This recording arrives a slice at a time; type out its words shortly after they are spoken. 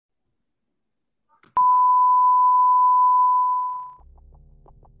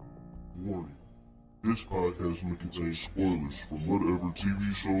This podcast may contain spoilers from whatever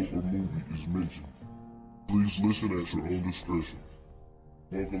TV show or movie is mentioned. Please listen at your own discretion.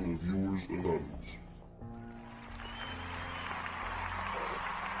 Welcome to Viewers Anonymous.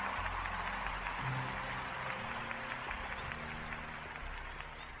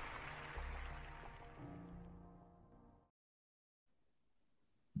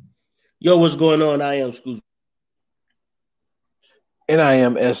 Yo, what's going on? I am Scoot. And I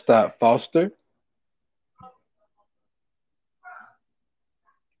am S. Foster.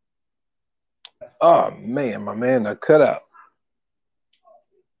 Oh, man, my man, I cut out.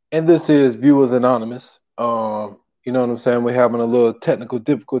 And this is Viewers Anonymous. You know what I'm saying? We're having a little technical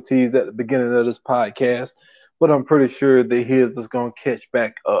difficulties at the beginning of this podcast, but I'm pretty sure the his is going to catch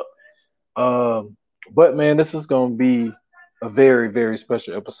back up. But, man, this is going to be a very, very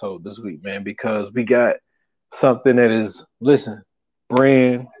special episode this week, man, because we got something that is,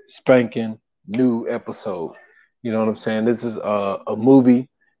 brand spanking new episode. You know what I'm saying? This is a movie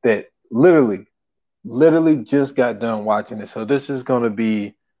that literally just got done watching it. So this is going to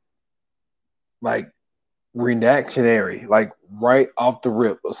be like reactionary, like right off the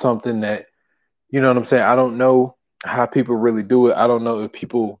rip or something that, you know what I'm saying? I don't know how people really do it. I don't know if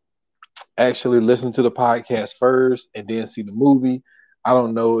people actually listen to the podcast first and then see the movie. I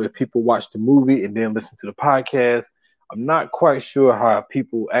don't know if people watch the movie and then listen to the podcast. I'm not quite sure how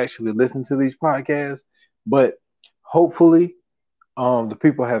people actually listen to these podcasts, but hopefully the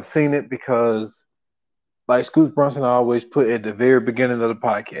people have seen it because, like Scoots Brunson always put at the very beginning of the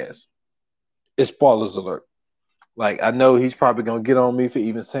podcast, it's spoilers alert. Like, I know he's probably going to get on me for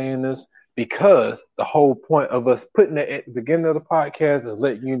even saying this because the whole point of us putting it at the beginning of the podcast is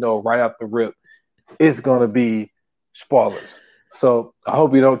letting you know right off the rip it's going to be spoilers. So I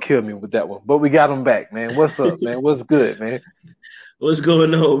hope you don't kill me with that one. But we got him back, man. What's up, man? What's good, man? What's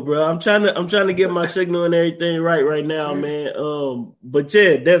going on, bro? I'm trying to get my signal and everything right now, man. But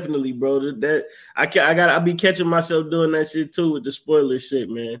yeah, definitely, bro. That I be catching myself doing that shit too with the spoiler shit,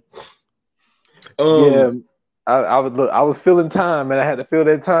 man. Yeah, I was feeling time, and I had to fill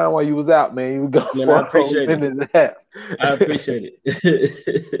that time while you was out, man. You were gone for I appreciate a minute and a half. I appreciate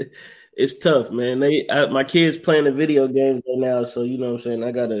it. It's tough, man. My kids playing the video games right now, so you know what I'm saying.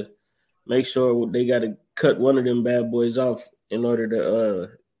 I gotta make sure they gotta cut one of them bad boys off in order to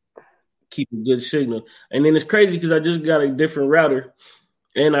keep a good signal. And then it's crazy because I just got a different router,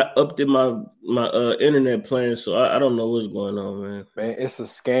 and I upped my internet plan, so I don't know what's going on, man. Man, it's a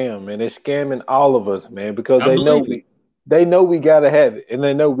scam, man. They're scamming all of us, man, because they know we gotta have it, and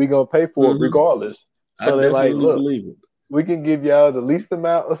they know we gonna pay for it regardless. So they're like, look, we can give y'all the least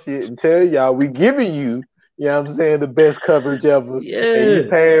amount of shit and tell y'all we giving you, you know what I'm saying, the best coverage ever. Yeah. And you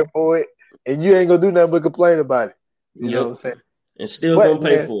paying for it, and you ain't gonna do nothing but complain about it. You know what I'm saying? And still gonna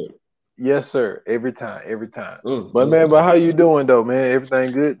pay for it. Yes, sir. Every time. But how you doing though, man?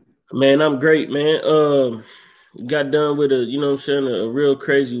 Everything good? Man, I'm great, man. Got done with a real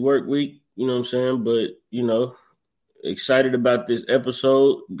crazy work week, you know what I'm saying? But, excited about this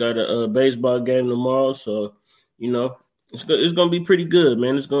episode. Got a baseball game tomorrow, so, it's going to be pretty good,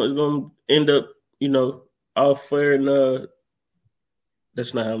 man. It's going to end up, all fair and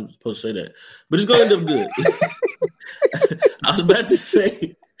that's not how I'm supposed to say that. But it's going to end up good. I was about to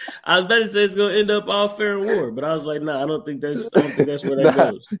say it's gonna end up all fair and war, but I was like, nah, I don't think that's where that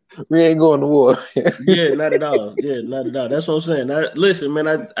goes. We ain't going to war. Yeah, not at all. That's what I'm saying. Listen,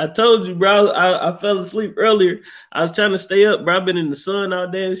 man, I told you, bro. I fell asleep earlier. I was trying to stay up, bro. I've been in the sun all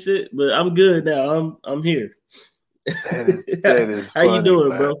day and shit, but I'm good now. I'm here. That is How funny, you doing,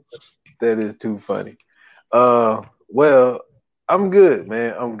 man. bro? That is too funny. Well, I'm good,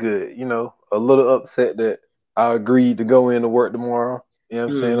 man. I'm good. A little upset that I agreed to go in to work tomorrow. You know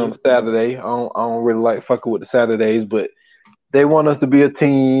what I'm saying? On a Saturday. I don't really like fucking with the Saturdays, but they want us to be a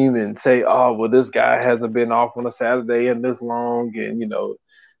team and say, oh, well, this guy hasn't been off on a Saturday in this long, and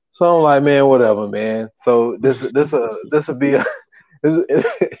so I'm like, man, whatever, man. So this will be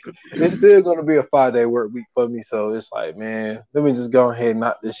it's still gonna be a 5-day work week for me. So it's like, man, let me just go ahead and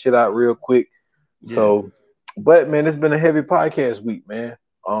knock this shit out real quick. Yeah. So, but man, it's been a heavy podcast week, man.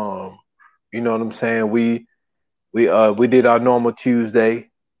 You know what I'm saying? We did our normal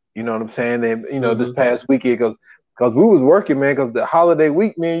Tuesday, you know what I'm saying? And, this past weekend, because we was working, man, because the holiday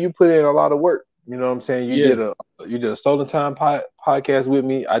week, man, you put in a lot of work. You know what I'm saying? You did a Stolen Time podcast with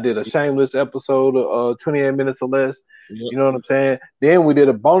me. I did a Shameless episode of 28 minutes or less. Yep. You know what I'm saying? Then we did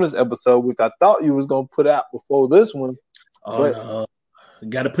a bonus episode, which I thought you was going to put out before this one. No.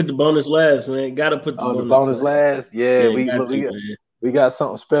 Got to put the bonus last, man. Got to put the bonus last. Yeah, we got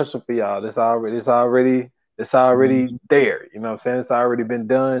something special for y'all. It's already there. You know what I'm saying? It's already been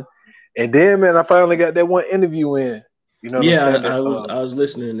done. And then, man, I finally got that one interview in. You know what I'm Yeah, saying? I was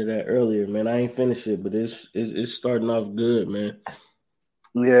listening to that earlier, man. I ain't finished it, but it's starting off good, man.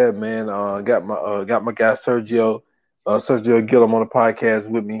 Yeah, man. Got my guy Sergio Gillum on the podcast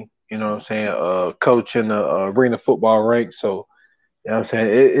with me. You know what I'm saying? Coach in the arena football ranks. So you know what I'm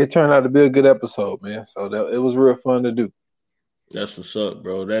saying? It turned out to be a good episode, man. So it was real fun to do. That's what's up,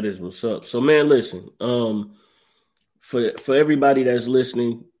 bro. That is what's up. So, man, listen. For everybody that's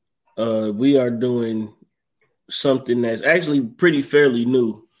listening, we are doing something that's actually pretty fairly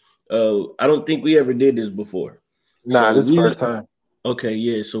new. I don't think we ever did this before. Nah, this first time. Okay,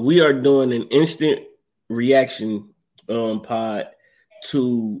 yeah. So we are doing an instant reaction pod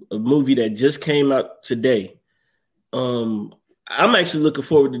to a movie that just came out today. I'm actually looking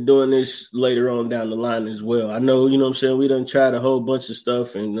forward to doing this later on down the line as well. I know, you know what I'm saying, we done tried a whole bunch of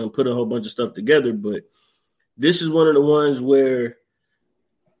stuff and put a whole bunch of stuff together, but this is one of the ones where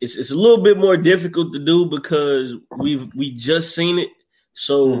it's a little bit more difficult to do because we just seen it.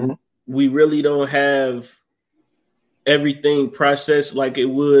 So we really don't have everything processed like it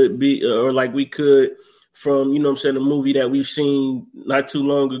would be or like we could from, you know what I'm saying, a movie that we've seen not too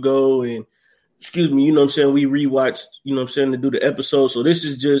long ago. And excuse me, you know what I'm saying, we rewatched, you know what I'm saying, to do the episode. So this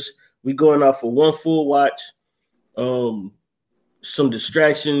is just, we going off for one full watch. Some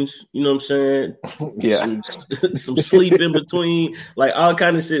distractions, you know what I'm saying? Yeah. Some sleep in between, like all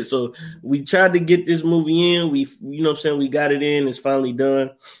kind of shit. So we tried to get this movie in. We, you know what I'm saying, we got it in. It's finally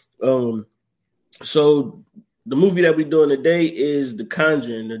done. So the movie that we're doing today is The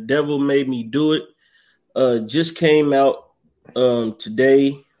Conjuring. The Devil Made Me Do It. Just came out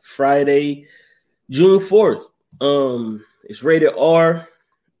today, Friday, June 4th. It's rated R.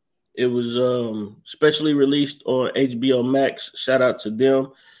 It was specially released on HBO Max. Shout out to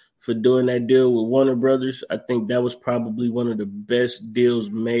them for doing that deal with Warner Brothers. I think that was probably one of the best deals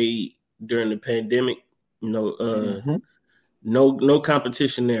made during the pandemic. You know, no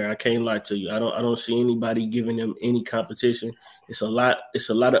competition there. I can't lie to you. I don't see anybody giving them any competition. It's a lot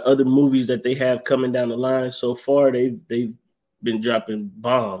of other movies that they have coming down the line. So far, they've been dropping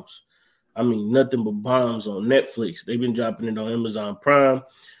bombs. I mean, nothing but bombs on Netflix. They've been dropping it on Amazon Prime.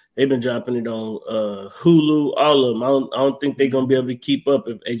 They've been dropping it on Hulu, all of them. I don't think they're going to be able to keep up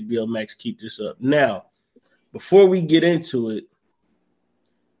if HBO Max keep this up. Now, before we get into it,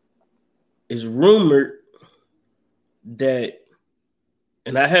 it's rumored that,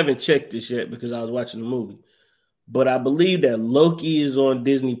 and I haven't checked this yet because I was watching the movie, but I believe that Loki is on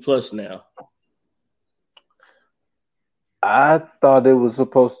Disney Plus now. I thought it was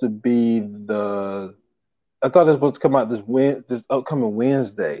supposed to be I thought it was supposed to come out this upcoming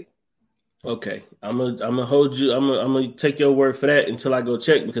Wednesday. Okay, I'm gonna hold you. I'm gonna take your word for that until I go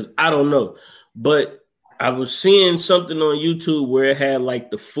check because I don't know. But I was seeing something on YouTube where it had like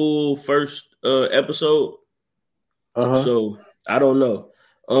the full first episode. So I don't know.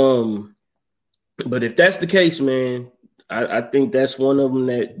 But if that's the case, man, I think that's one of them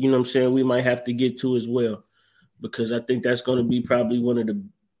that, you know what I'm saying, we might have to get to as well, because I think that's going to be probably one of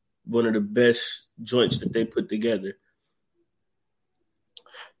the best joints that they put together.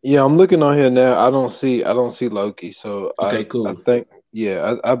 Yeah, I'm looking on here now. I don't see Loki. So okay, cool. I think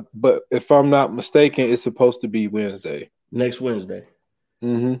but if I'm not mistaken, it's supposed to be Wednesday. Next Wednesday.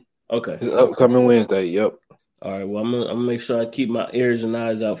 Okay. It's upcoming Wednesday. Yep. All right. Well, I'm gonna make sure I keep my ears and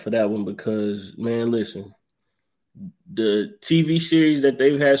eyes out for that one because, man, listen, the TV series that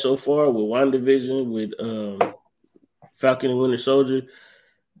they've had so far with WandaVision, with Falcon and Winter Soldier,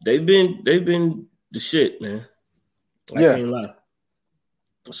 they've been the shit, man. I can't lie.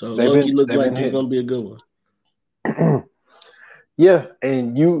 So Loki looked like it's gonna be a good one. Yeah,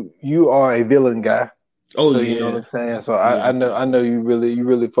 and you are a villain guy. Oh, so yeah. You know what I'm saying? So yeah. I know you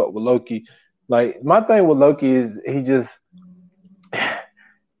really fuck with Loki. Like, my thing with Loki is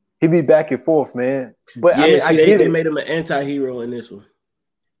he be back and forth, man. But yeah, I mean, they made him an anti-hero in this one.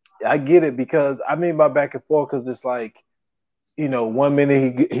 I get it, because I mean by back and forth because it's like, you know, 1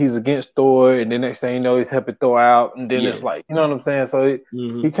 minute he's against Thor, and the next thing you know, he's helping Thor out, and then it's like, you know what I'm saying? So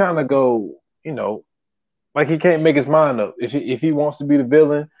he kind of go, you know, like he can't make his mind up if he wants to be the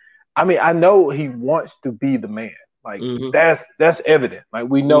villain. I mean, I know he wants to be the man. Like that's evident. Like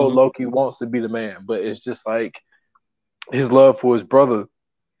we know Loki wants to be the man, but it's just like his love for his brother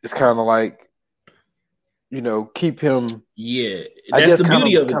is kind of like, you know, keep him. Yeah, that's the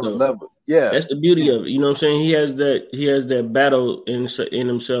beauty of it, though. Level. Yeah, that's the beauty of it. You know what I'm saying? He has that battle in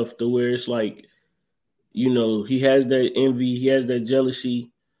himself to where it's like, you know, he has that envy, he has that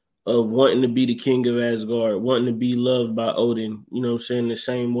jealousy, of wanting to be the king of Asgard, wanting to be loved by Odin, you know what I'm saying, the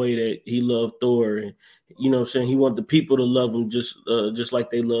same way that he loved Thor. And, you know what I'm saying, he wanted the people to love him just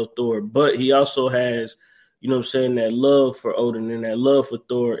like they love Thor. But he also has, you know what I'm saying, that love for Odin and that love for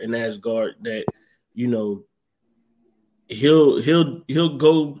Thor and Asgard that, you know, he'll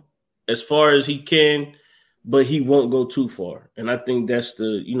go as far as he can, but he won't go too far. And I think that's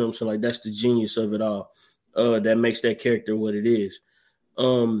the, you know what I'm saying, like that's the genius of it all. That makes that character what it is.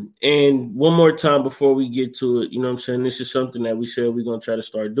 And one more time before we get to it, you know what I'm saying? This is something that we said we're gonna try to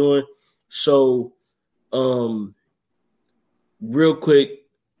start doing. So real quick,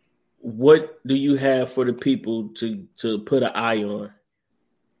 what do you have for the people to put an eye on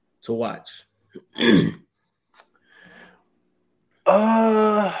to watch?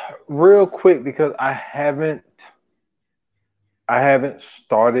 Real quick, because I haven't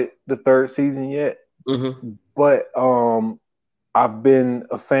started the third season yet. Mm-hmm. But I've been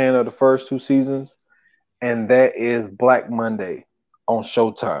a fan of the first two seasons, and that is Black Monday on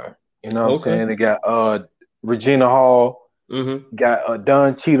Showtime. You know what I'm saying? They got Regina Hall, got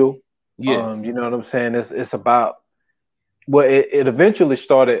Don Cheadle. Yeah. You know what I'm saying? It's about it eventually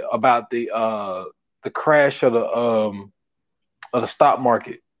started about the crash of the stock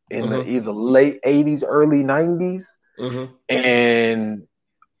market in the either late 80s, early 90s. And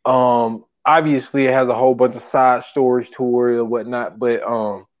obviously it has a whole bunch of side stories to it or whatnot, but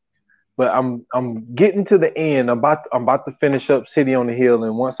I'm getting to the end. I'm about to finish up City on the Hill,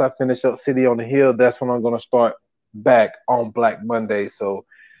 and once I finish up City on the Hill, that's when I'm gonna start back on Black Monday. So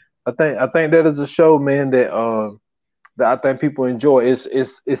I think that is a show, man, that I think people enjoy. It's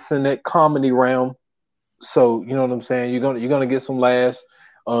in that comedy realm. So you know what I'm saying. You're gonna get some laughs.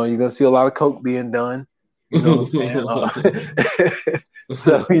 You're gonna see a lot of coke being done. You know what I'm saying.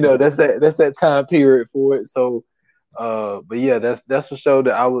 So you know that's that time period for it. So, but yeah, that's a show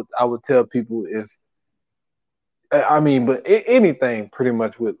that I would tell people if. I mean, but anything pretty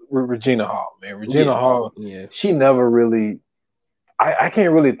much with Regina Hall, man. Regina Hall, she never really. I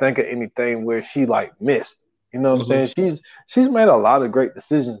can't really think of anything where she like missed. You know what I'm saying? She's made a lot of great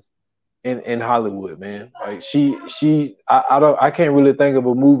decisions in Hollywood, man. Like I can't really think of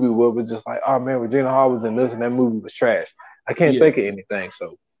a movie where it was just like, oh man, Regina Hall was in this and that movie was trash. I can't think of anything.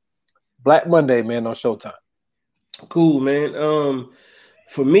 So Black Monday, man, on Showtime. Cool, man.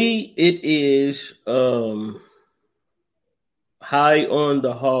 For me, it is High on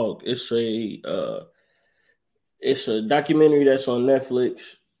the Hog. It's a documentary that's on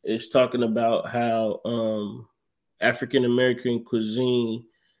Netflix. It's talking about how African American cuisine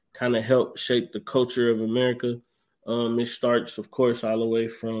kind of helped shape the culture of America. It starts, of course, all the way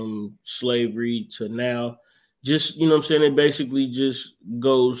from slavery to now. Just, you know what I'm saying? It basically just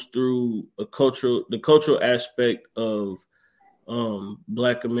goes through the cultural aspect of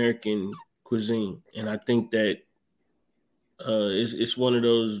Black American cuisine. And I think that it's one of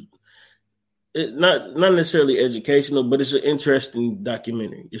those, not necessarily educational, but it's an interesting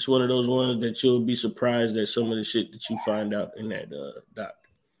documentary. It's one of those ones that you'll be surprised at some of the shit that you find out in that doc.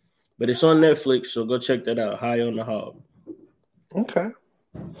 But it's on Netflix, so go check that out. High on the Hog. Okay.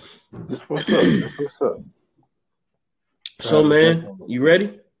 That's what's up. So, man, you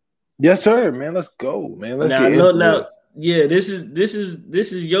ready? Yes, sir, man. Let's go, man. Let's get into this. Yeah, this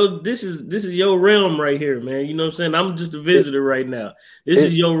is your realm right here, man. You know what I'm saying? I'm just a visitor right now. This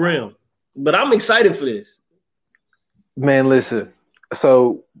is your realm. But I'm excited for this. Man, listen.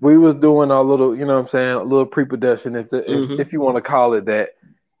 So we was doing our little, you know what I'm saying, a little pre-production, if you want to call it that.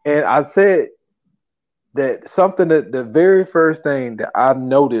 And I said that something that the very first thing that I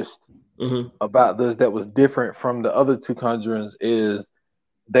noticed about this that was different from the other two Conjurings is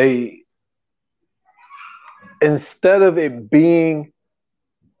they, instead of it being,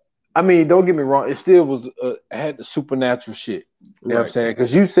 I mean, don't get me wrong, it still was had the supernatural shit. You know what I'm saying?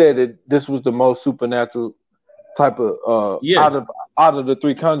 Because you said that this was the most supernatural type of out of the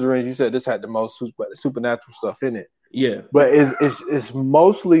three Conjurings. You said this had the most supernatural stuff in it. Yeah, but it's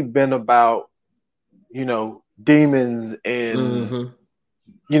mostly been about, you know, demons and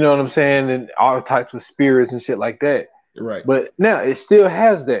you know what I'm saying, and all types of spirits and shit like that. Right. But now it still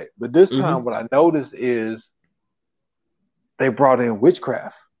has that. But this time, what I noticed is they brought in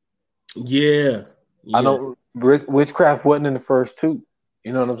witchcraft. Yeah. I know witchcraft wasn't in the first two.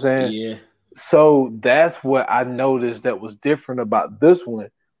 You know what I'm saying? Yeah. So that's what I noticed that was different about this one,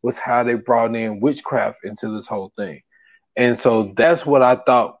 was how they brought in witchcraft into this whole thing. And so that's what I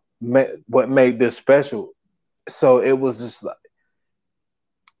thought what made this special. So it was just like,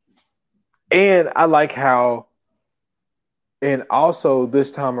 and I like how, and also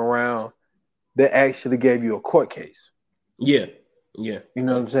this time around, they actually gave you a court case. Yeah. Yeah. You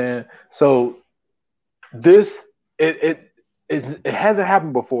know what I'm saying? So this it hasn't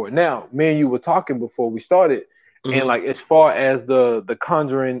happened before. Now, me and you were talking before we started, and Mm-hmm. like as far as the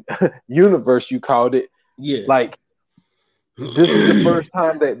Conjuring universe, you called it, Yeah. like this is the first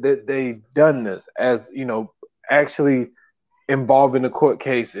time that they done this, as you know, actually involving the court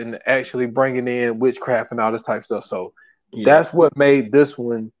case and actually bringing in witchcraft and all this type of stuff. So Yeah. that's what made this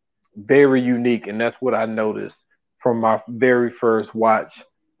one very unique, and that's what I noticed from my very first watch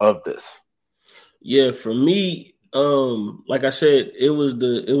of this. Yeah, for me, like I said, it was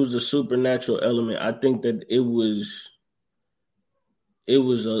the supernatural element. I think that it was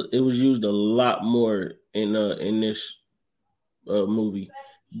used a lot more in this movie.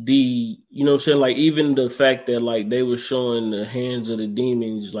 You know what I'm saying? Like even the fact that like they were showing the hands of the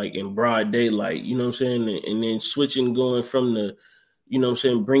demons like in broad daylight, you know what I'm saying? And then switching going from the, you know what I'm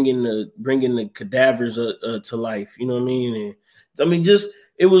saying, bringing the cadavers to life, you know what I mean? And I mean just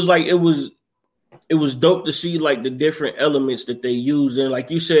it was like it was dope to see like the different elements that they used, and like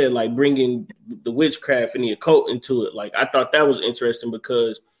you said, like bringing the witchcraft and the occult into it. Like I thought that was interesting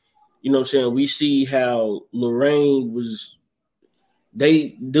because you know what I'm saying, we see how Lorraine was, they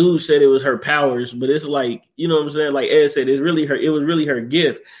dude said it was her powers, but it's like, you know what I'm saying, like Ed said, it was really her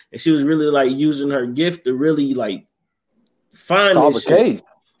gift, and she was really like using her gift to really like find Solve this a shit. case.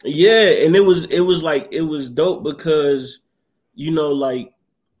 Yeah, and it was dope because you know like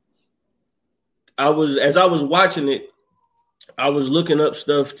as I was watching it, I was looking up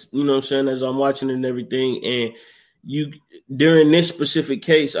stuff, you know what I'm saying, as I'm watching it and everything. And you, during this specific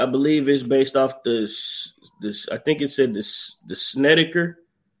case, I believe it's based off this I think it said the Snedeker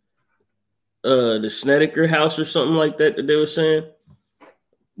house or something like that they were saying.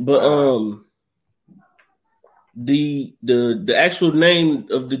 But the actual name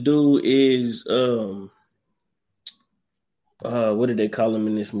of the dude is what did they call him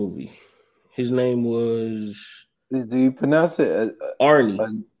in this movie? His name was Do you pronounce it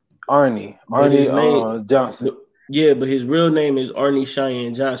Arnie. Arnie? But his name, Johnson. but yeah, but his real name is Arnie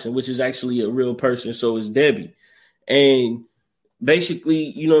Cheyenne Johnson, which is actually a real person. So is Debbie, and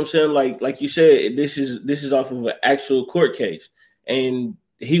basically, you know what I'm saying. Like you said, this is off of an actual court case, and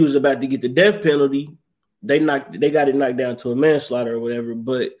he was about to get the death penalty. They got it knocked down to a manslaughter or whatever.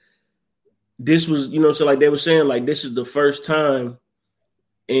 But this was, you know, so like they were saying, like this is the first time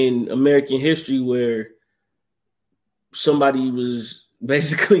in American history where somebody was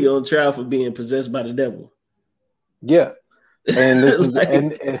basically on trial for being possessed by the devil. Yeah, and this is Like,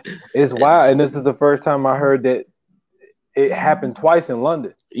 and it's wild. And this is the first time I heard that it happened twice in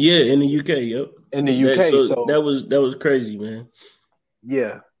London, yeah, in the UK, yep. in the That UK. so So that was crazy, man.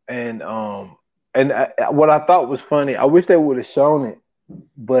 yeah, and what I thought was funny, I wish they would have shown it,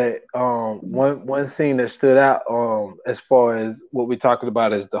 but one scene that stood out as far as what we're talking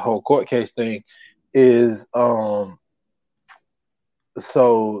about as the whole court case thing is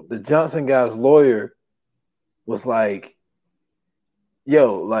so the Johnson guy's lawyer was like,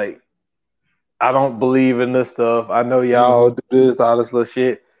 yo, like I don't believe in this stuff. I know y'all Mm-hmm. do this, all this little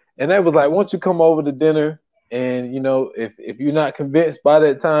shit. And they was like, won't you come over to dinner? And you know, if you're not convinced by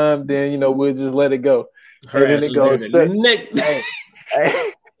that time, then you know we'll just let it go. Her And then ass it was there goes the straight. next. Hey,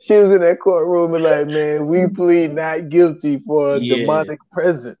 hey, she was in that courtroom and like, man, we plead not guilty for a Yeah. demonic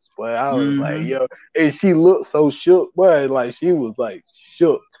presence. But I was like, Mm-hmm. yo, and she looked so shook, boy, like she was like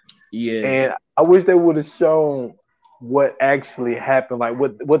shook. Yeah. And I wish they would have shown what actually happened, like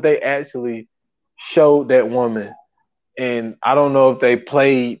what they actually showed that woman. And I don't know if they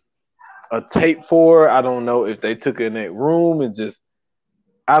played a tape for her. I don't know if they took her in that room and just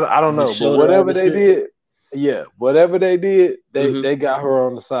I don't know. Just But showed her all whatever the they shit. did, yeah, whatever they did, Mm-hmm. they got her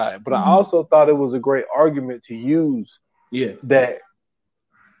on the side. But I also thought it was a great argument to use Yeah. that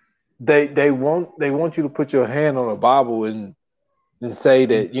they want you to put your hand on a Bible and say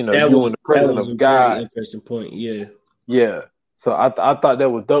that you know That you in was the that presence was a of very God. interesting point. Yeah. Yeah. So I thought that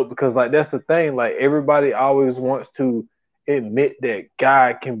was dope because like that's the thing. Like everybody always wants to admit that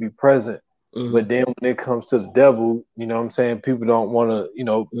God can be present. But Mm-hmm. then when it comes to the devil, you know what I'm saying? People don't want to, you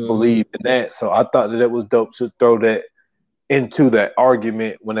know, Mm-hmm. believe in that. So I thought that it was dope to throw that into that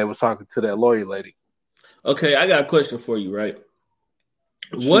argument when they was talking to that lawyer lady. Okay, I got a question for you, right?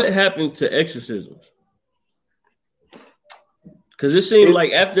 Shoot. What happened to exorcisms? Because it seemed It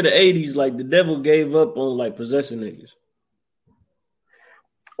like after the 80s, like the devil gave up on like possessing niggas.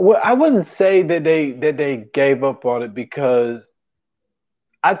 well, I wouldn't say that they gave up on it because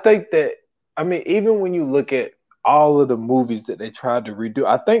I think that I mean, even when you look at all of the movies that they tried to redo,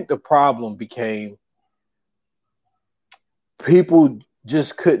 I think the problem became people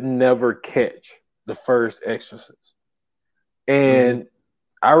just couldn't never catch the first Exorcist. And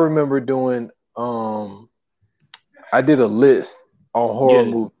I remember doing I did a list on horror Yeah.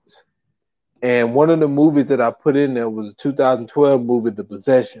 movies. And one of the movies that I put in there was a 2012 movie, The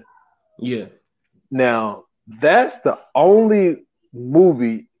Possession. Yeah. Now, that's the only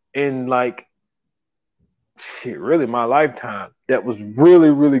movie in like shit, really my lifetime that was really,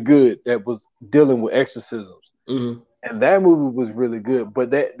 really good that was dealing with exorcisms. Mm-hmm. And that movie was really good,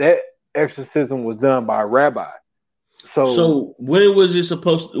 but that exorcism was done by a rabbi. So when was it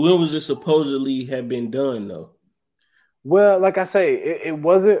supposedly have been done though? Well, like I say, it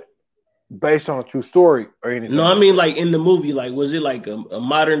wasn't based on a true story or anything No, I like mean that. like in the movie, like was it like a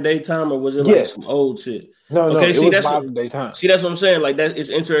modern day time or was it like Yes. some old shit? No, Okay, it was modern day time. see that's what I'm saying. Like that, it's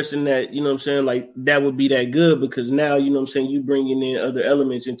interesting that you know what I'm saying. Like that would be that good because now you know what I'm saying. You bringing in other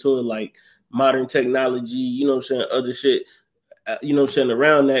elements into it, like modern technology. You know what I'm saying, other shit. You know what I'm saying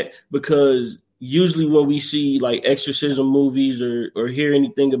around that because usually when we see like exorcism movies or hear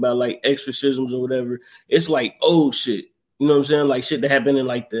anything about like exorcisms or whatever, it's like old shit. You know what I'm saying? Like shit that happened in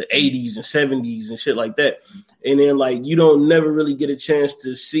like the 80s and 70s and shit like that. And then like you don't never really get a chance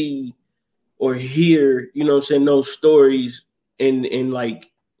to see or hear, you know what I'm saying, those stories in like,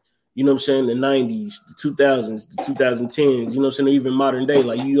 you know what I'm saying, the 90s, the 2000s, the 2010s, you know what I'm saying, even modern day,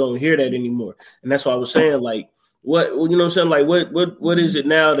 like you don't hear that anymore. And that's why I was saying, like, what you know what I'm saying, like what is it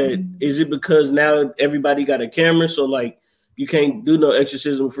now that is it because now everybody got a camera, so like you can't do no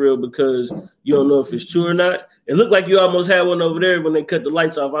exorcism for real because you don't know if it's true or not. It looked like you almost had one over there when they cut the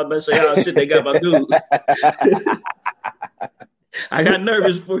lights off. I better say, oh shit, they got my dude. I got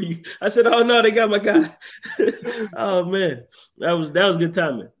nervous for you. I said, oh no, they got my guy. Oh man, that was good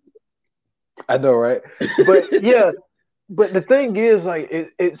timing. I know, right? But yeah, but the thing is, like,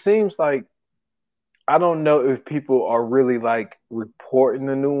 it seems like I don't know if people are really like reporting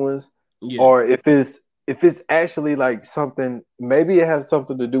the new ones, Yeah. or if it's actually like something. Maybe it has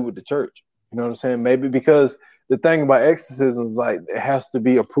something to do with the church. You know what I'm saying? Maybe because the thing about exorcisms, like, it has to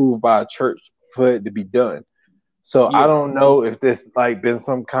be approved by a church for it to be done. So I Yeah. don't know if there's like been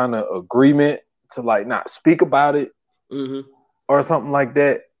some kind of agreement to like not speak about it Mm-hmm. or something like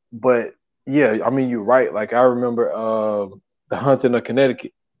that. But yeah, I mean, you're right. Like, I remember the Haunting of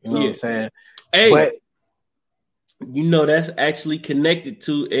Connecticut. You know what Yeah. I'm saying? Hey, But you know that's actually connected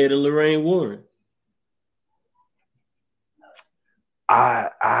to Ed and Lorraine Warren.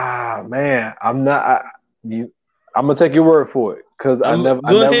 Man, I'm not. I'm gonna take your word for it because I I'm never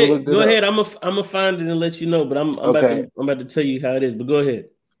looked it Go up. ahead. I'm find it and let you know. But Okay, I'm about to tell you how it is. But go ahead.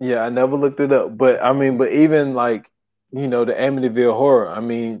 yeah, I never looked it up. But I mean, but even like, the Amityville Horror. I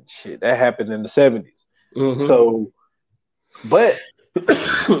mean, shit, that happened in the '70s. Mm-hmm. So, but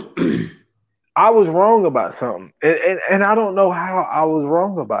I was wrong about something, and I don't know how I was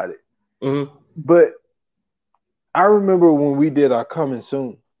wrong about it. Mm-hmm. But I remember when we did our coming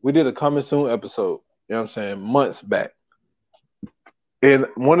soon. We did a coming soon episode. You know what I'm saying? Months back. And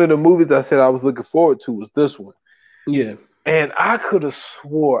one of the movies I said I was looking forward to was this one. Yeah. And I could have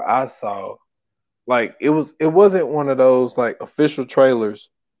swore I saw, like, it wasn't one of those like official trailers.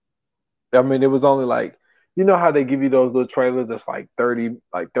 I mean, it was only like, you know how they give you those little trailers that's like 30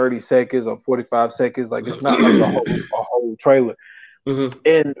 seconds or 45 seconds. Like, it's not like a whole trailer. Mm-hmm.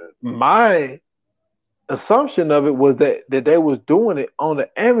 And my assumption of it was that they was doing it on the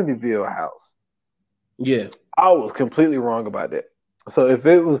Amityville house. Yeah. I was completely wrong about that. So if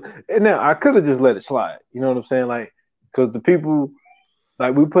it was, and now I could have just let it slide. You know what I'm saying? Like, because the people,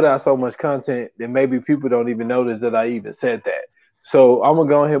 like, we put out so much content that maybe people don't even notice that I even said that. So I'm gonna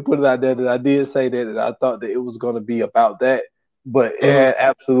go ahead and put it out there that I did say that I thought that it was gonna be about that, but it Mm-hmm. had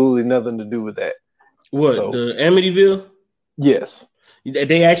absolutely nothing to do with that. What, So the Amityville? yes.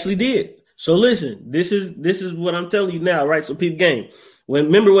 They actually did. So listen, this is what I'm telling you now, right? So peep game.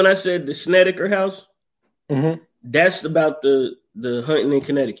 Remember when I said the Snedeker house? Mm-hmm. That's about the hunting in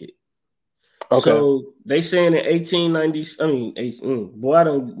Connecticut. Okay. So they saying in 1890, I mean, boy, I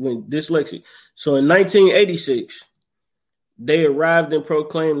don't went dyslexic. So in 1986, they arrived and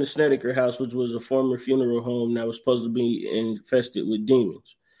proclaimed the Snedeker house, which was a former funeral home that was supposed to be infested with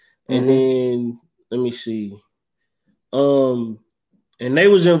demons. And Mm-hmm. then let me see. And they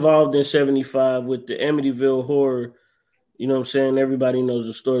was involved in 75 with the Amityville horror. You know what I'm saying? Everybody knows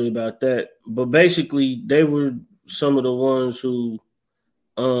the story about that. But basically, they were some of the ones who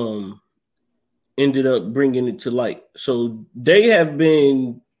um ended up bringing it to light. So they have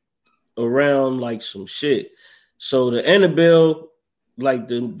been around like some shit. So the Annabelle, like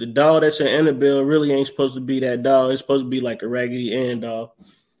the doll that's in Annabelle, really ain't supposed to be that doll. It's supposed to be like a Raggedy Ann doll.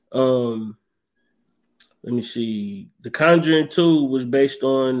 Um, Let me see. The Conjuring 2 was based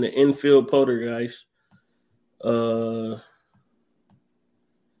on the Enfield Poltergeist. Uh,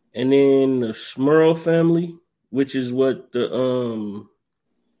 And then the Smurl family, which is what the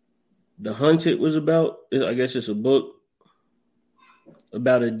Hunted was about. I guess it's a book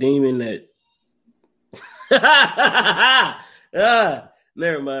about a demon that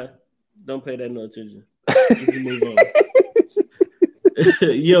never mind. Don't pay that no attention. We can move on.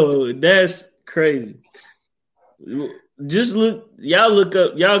 Yo, that's crazy. Just look, y'all look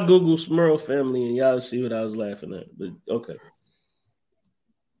up, y'all Google Smurl family and y'all see what I was laughing at. But okay.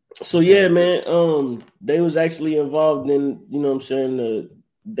 So yeah, man, they was actually involved in, you know what I'm saying,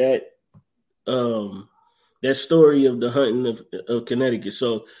 that story of the hunting of Connecticut.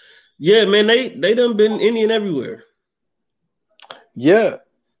 So yeah, man, they done been Indian everywhere. Yeah.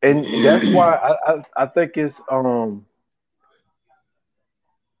 And that's why I think it's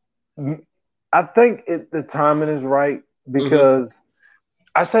I think the timing is right because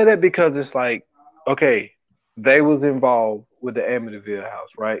I say that because it's like, okay, they was involved with the Amityville house,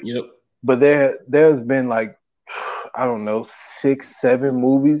 right? Yep. But there's been like, I don't know, 6, 7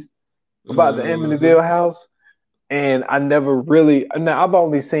 movies about the Amityville house, and I never really. Now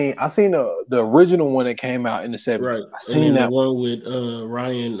I've seen the original one that came out in the 70s. Right, I seen and then that the one with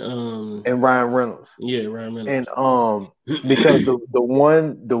Ryan and Ryan Reynolds. Yeah, Ryan Reynolds. And because the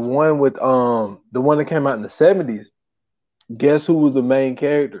one with the one that came out in the 70s, guess who was the main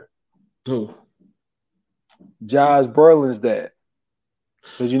character? Who? Josh Brolin's dad.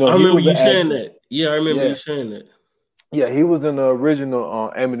 Because I remember you saying that. Yeah, I remember you saying that. Yeah, he was in the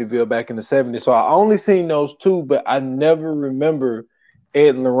original Amityville back in the 70s. So I only seen those two, but I never remember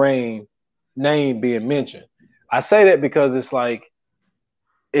Ed and Lorraine name being mentioned. I say that because it's like,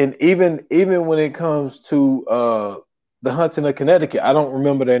 and even when it comes to the Hunting of Connecticut, I don't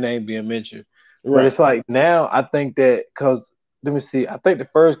remember their name being mentioned. Right. But it's like now I think that because let me see, I think the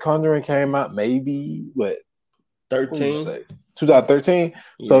first Conjuring came out maybe 13? 2013.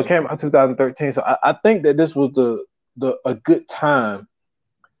 Yeah. So it came out 2013. So I think that this was a good time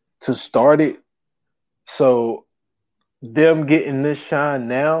to start it. So them getting this shine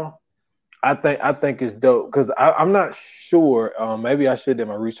now, I think it's dope because I'm not sure. Maybe I should do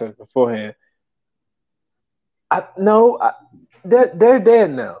my research beforehand. They're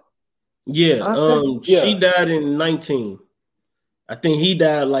dead now. Yeah. She died in 19. I think he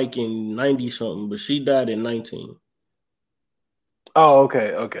died like in 90 something, but she died in 19. Oh,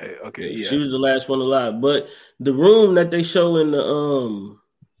 okay. Yeah. She was the last one alive. But the room that they show in the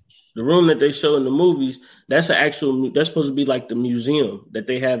movies, that's supposed to be like the museum that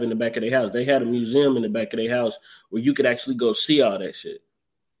they have in the back of their house. They had a museum in the back of their house where you could actually go see all that shit.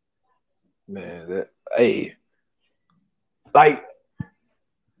 Man, like,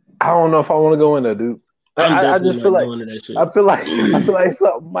 I don't know if I want to go in there, dude. I just feel like going to that shit. I feel like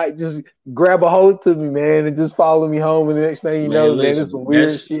something might just grab a hold to me, man, and just follow me home. And the next thing you know, man, there's some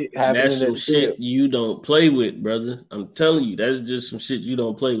weird shit happening. That's some shit you don't play with, brother. I'm telling you, that's just some shit you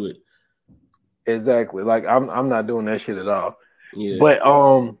don't play with. Exactly. Like I'm not doing that shit at all. Yeah.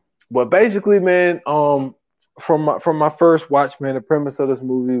 But basically, man, from my first watch, man, the premise of this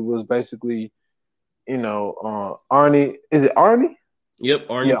movie was basically, Arnie. Is it Arnie? Yep,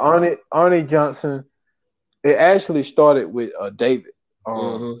 Arnie. Yeah, Arnie Johnson. It actually started with David.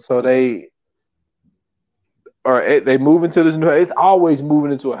 So they move into this new house. It's always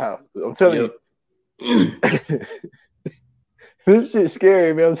moving into a house. I'm telling you. This shit's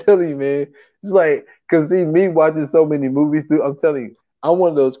scary, man. I'm telling you, man. It's like, cause see me watching so many movies, dude. I'm telling you, I'm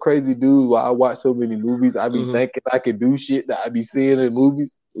one of those crazy dudes where I watch so many movies. I be thinking I can do shit that I be seeing in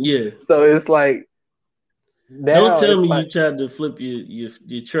movies. Yeah. So it's like, don't tell me you tried to flip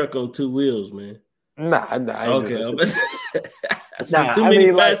your truck on 2 wheels, man. Nah. Okay. I see too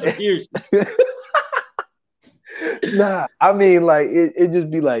many Fast and Furious. Nah, I mean, like it just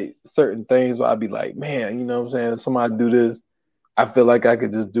be like certain things where I'd be like, man, you know what I'm saying? Somebody do this, I feel like I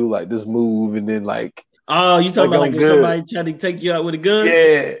could just do like this move and then like. Oh, you talking about like if somebody tried to take you out with a gun?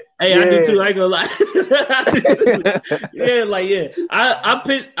 Yeah. Hey, I do too. I ain't gonna lie.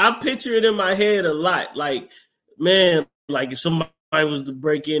 I picture it in my head a lot. Like, man, like if somebody was to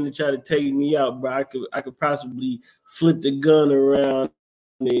break in and try to take me out, bro, I could possibly flip the gun around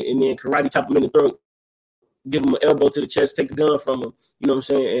and then karate chop him in the throat, give him an elbow to the chest, take the gun from him, you know what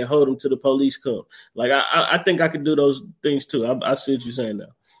I'm saying, and hold him till the police come. Like I think I could do those things too. I see what you're saying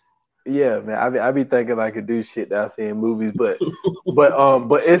now. Yeah, man. I be thinking I could do shit that I see in movies, but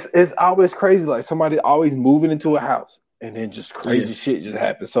it's always crazy. Like somebody always moving into a house and then just crazy shit just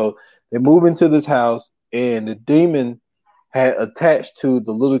happens. So they move into this house and the demon had attached to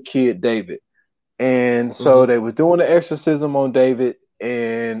the little kid David, and so they was doing the exorcism on David,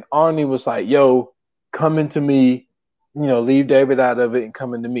 and Arnie was like, "Yo, come into me, leave David out of it and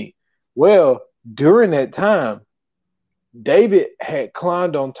come into me. Well, during that time, David had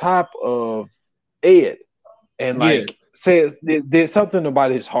climbed on top of Ed and Yeah, said did something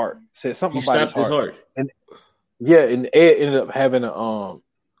about his heart. Said something he about his stopped his heart. heart. And yeah, and Ed ended up having a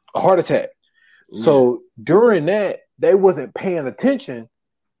heart attack. Yeah. So during that, they wasn't paying attention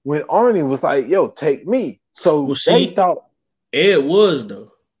when Arnie was like, "Yo, take me." So Well, they see, thought, Ed was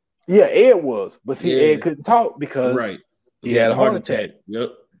though. yeah, Ed was, but see, Yeah, Ed couldn't talk because right. he He had had a a heart heart attack. attack.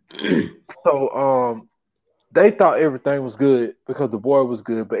 Yep. So they thought everything was good because the boy was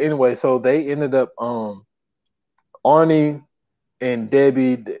good. But anyway, so they ended up Arnie and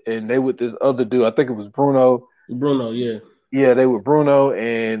Debbie and they with this other dude. I think it was Bruno. Bruno, yeah. Yeah, they were Bruno,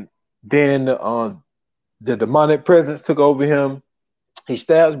 and then the demonic presence took over him. He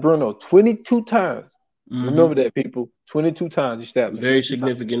stabs Bruno 22 times. Remember that, people. 22 times he stabbed him. Very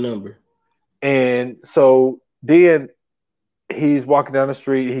significant number. And so then he's walking down the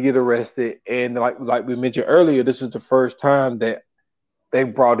street, he get arrested, and like we mentioned earlier, this is the first time that they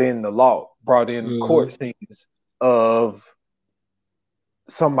brought in the law, brought in court scenes of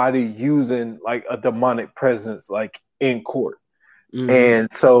somebody using like a demonic presence like in court. And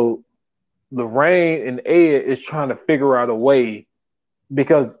so Lorraine and Ed is trying to figure out a way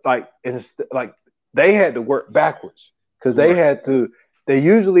because like they had to work backwards because they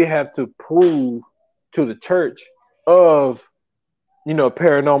usually have to prove to the church of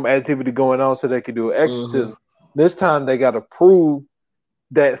paranormal activity going on so they could do an exorcism. This time they got to prove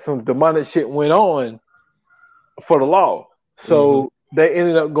that some demonic shit went on for the law. So they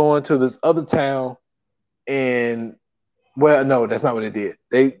ended up going to this other town, and well, no, that's not what they did.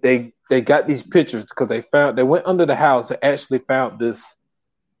 They got these pictures because they went under the house and actually found this.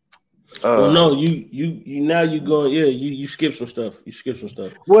 Well, no, you now you going, yeah, you skip some stuff. You skip some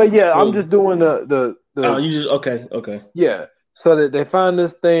stuff. Well, yeah, I'm just doing the Oh, you just okay. Yeah. So that they find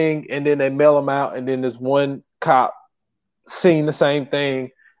this thing and then they mail them out, and then there's one cop seen the same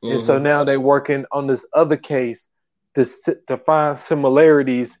thing. And so now they're working on this other case to find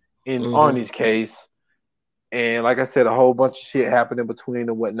similarities in Arnie's case. And like I said, a whole bunch of shit happened in between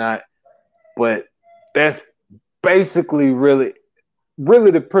and whatnot. But that's basically really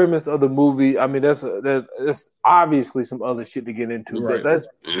the premise of the movie. I mean, there's obviously some other shit to get into, but that's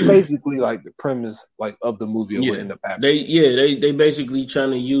basically like the premise like of the movie and what ended up happening. They basically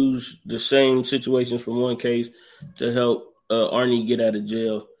trying to use the same situations from one case to help Arnie get out of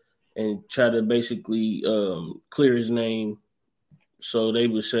jail and try to basically clear his name. So they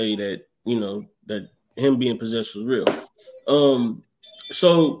would say that that him being possessed was real.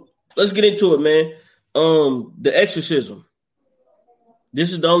 So let's get into it, man. The exorcism.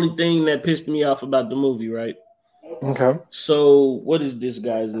 This is the only thing that pissed me off about the movie, right? Okay. So what is this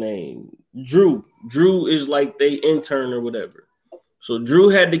guy's name? Drew. Drew is like they intern or whatever. So Drew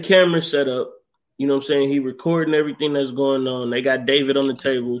had the camera set up. You know what I'm saying? He recording everything that's going on. They got David on the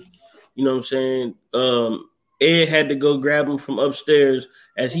table. You know what I'm saying? Ed had to go grab him from upstairs.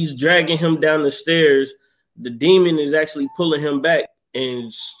 As he's dragging him down the stairs, the demon is actually pulling him back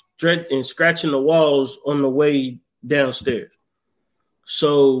and scratching the walls on the way downstairs.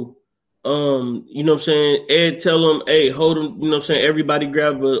 So, you know what I'm saying? Ed tell him, hey, hold him, you know what I'm saying? Everybody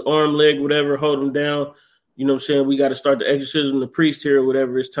grab an arm, leg, whatever, hold him down. You know what I'm saying? We got to start the exorcism, the priest here or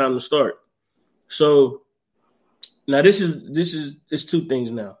whatever. It's time to start. So now this is two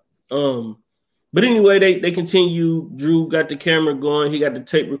things now. But anyway, they continue. Drew got the camera going. He got the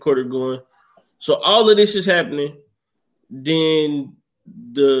tape recorder going. So all of this is happening. Then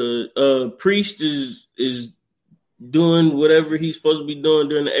the priest is doing whatever he's supposed to be doing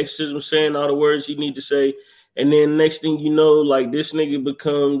during the exorcism, saying all the words he need to say. And then next thing you know, like this nigga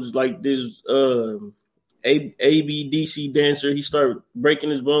becomes like this ABDC dancer. He started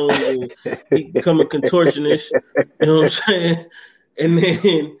breaking his bones and he become a contortionist. You know what I'm saying? And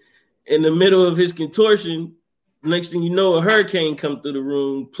then in the middle of his contortion, next thing you know, a hurricane come through the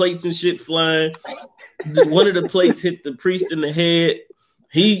room, plates and shit flying. One of the plates hit the priest in the head.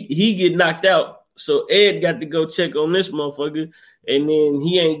 He get knocked out. So Ed got to go check on this motherfucker, and then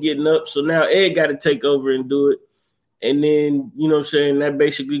he ain't getting up. So now Ed got to take over and do it. And then, you know what I'm saying, that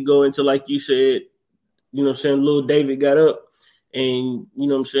basically go into, like you said, you know what I'm saying, little David got up and, you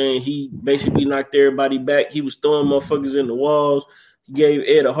know what I'm saying, he basically knocked everybody back. He was throwing motherfuckers in the walls. He gave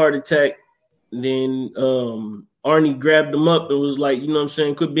Ed a heart attack. And then Arnie grabbed him up and was like, you know what I'm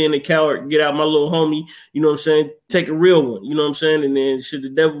saying, quit being a coward, get out my little homie, you know what I'm saying, take a real one, you know what I'm saying? And then shit, the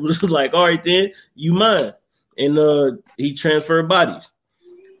devil was like, all right then, you mine. And he transferred bodies.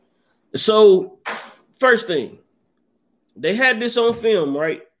 So first thing, they had this on film,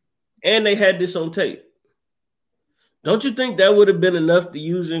 right? And they had this on tape. Don't you think that would have been enough to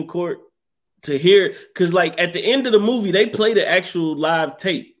use in court to hear? Because like at the end of the movie, they play the actual live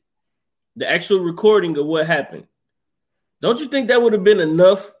tape, the actual recording of what happened. Don't you think that would have been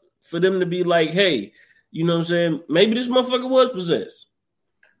enough for them to be like, hey, you know what I'm saying? Maybe this motherfucker was possessed.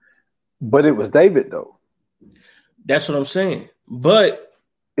 But it was David though. That's what I'm saying. But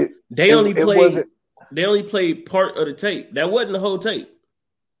they only played part of the tape. That wasn't the whole tape.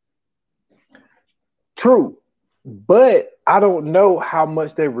 True. But I don't know how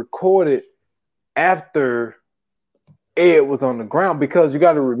much they recorded after Ed was on the ground, because you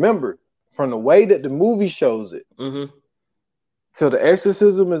got to remember, from the way that the movie shows it, so the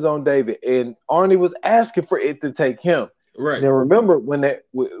exorcism is on David, and Arnie was asking for it to take him. Right. Now remember when that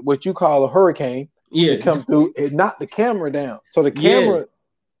what you call a hurricane, it come through, it knocked the camera down. So the camera,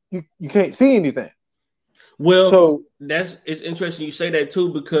 you can't see anything. Well, so it's interesting you say that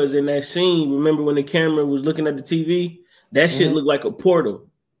too, because in that scene, remember when the camera was looking at the TV, that shit looked like a portal.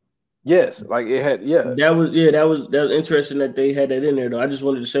 Yes, like it had. Yeah, that was interesting that they had that in there though. I just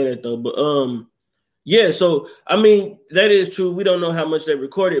wanted to say that though, but yeah. So I mean, that is true. We don't know how much they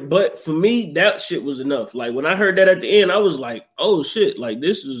recorded, but for me, that shit was enough. Like when I heard that at the end, I was like, oh shit, like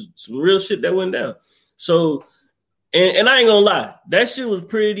this is some real shit that went down. So, and I ain't gonna lie, that shit was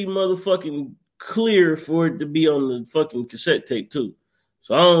pretty motherfucking clear for it to be on the fucking cassette tape too.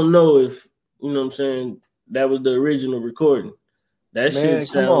 So I don't know if, you know what I'm saying, that was the original recording. That shit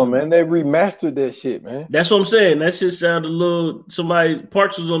come on, man. They remastered that shit, man. That's what I'm saying. That shit sounded a little, somebody,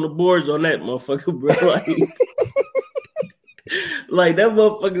 Parks was on the boards on that motherfucker, bro. Like that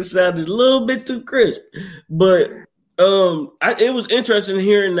motherfucker sounded a little bit too crisp. But it was interesting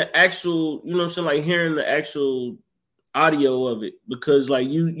hearing the actual, you know what I'm saying, like hearing the actual audio of it, because like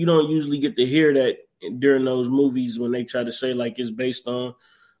you don't usually get to hear that during those movies when they try to say like it's based on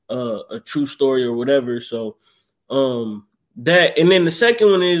a true story or whatever. So that, and then the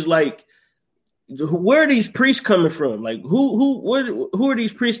second one is like, where are these priests coming from? Like who are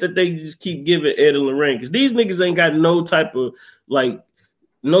these priests that they just keep giving Ed and Lorraine? Because these niggas ain't got no type of like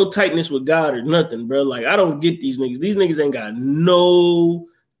no tightness with God or nothing, bro. Like I don't get these niggas. These niggas ain't got no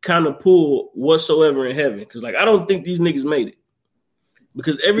kind of pull whatsoever in heaven, because like I don't think these niggas made it,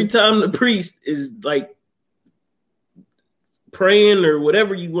 because every time the priest is like praying or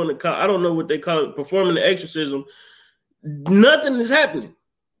whatever you want to call, I don't know what they call it, performing the exorcism, nothing is happening.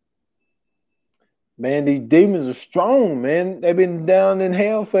 Man, these demons are strong, man. They've been down in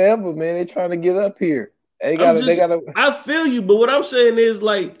hell forever, man. They're trying to get up here. They gotta. I feel you, but what I'm saying is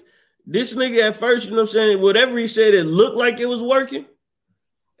like this nigga at first, you know what I'm saying, whatever he said, it looked like it was working.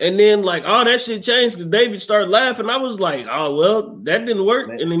 And then, like, all that shit changed because David started laughing. I was like, oh, well, that didn't work.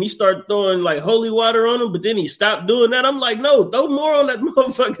 Man. And then he started throwing, like, holy water on him, but then he stopped doing that. I'm like, no, throw more on that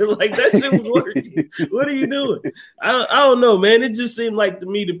motherfucker. Like, that shit was working. What are you doing? I don't know, man. It just seemed like to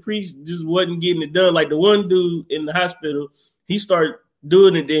me the priest just wasn't getting it done. Like, the one dude in the hospital, he started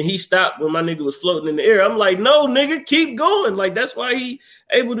doing it, then he stopped when my nigga was floating in the air. I'm like, no, nigga, keep going. Like, that's why he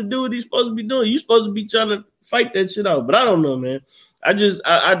able to do what he's supposed to be doing. You supposed to be trying to fight that shit out. But I don't know, man. I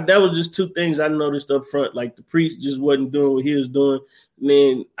that was just two things I noticed up front. Like the priest just wasn't doing what he was doing. And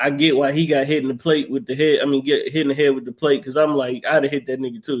then I get why he got hit in the plate with the head. I mean, get hit in the head with the plate, because I'm like, I'd have hit that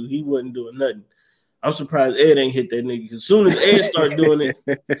nigga too. He wasn't doing nothing. I'm surprised Ed ain't hit that nigga, because as soon as Ed started doing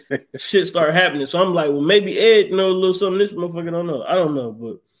it, shit started happening. So I'm like, well, maybe Ed know a little something this motherfucker don't know. I don't know,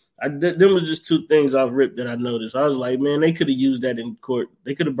 but them was just two things I've ripped that I noticed. I was like, man, they could have used that in court.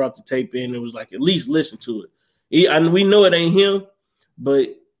 They could have brought the tape in and was like, at least listen to it. We know it ain't him, but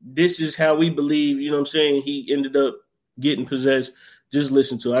this is how we believe, you know what I'm saying, he ended up getting possessed. Just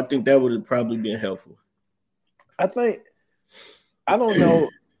listen to it. I think that would have probably been helpful. I don't know.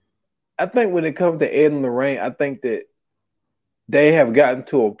 I think when it comes to Ed and Lorraine, I think that they have gotten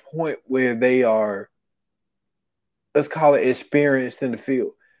to a point where they are, let's call it, experienced in the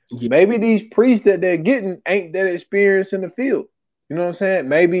field. Yeah. Maybe these priests that they're getting ain't that experienced in the field. You know what I'm saying?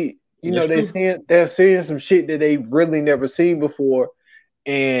 Maybe, they're seeing some shit that they really never seen before.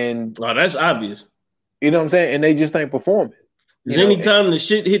 And that's obvious. You know what I'm saying? And they just ain't performing. Because anytime the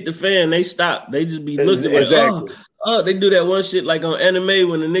shit hit the fan, they stop. They just be looking like, oh, they do that one shit like on anime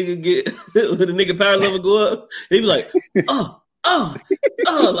when the nigga when the nigga power level go up. They be like, oh,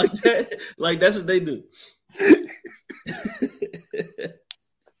 like that. Like that's what they do.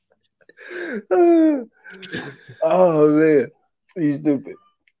 Oh man, you stupid.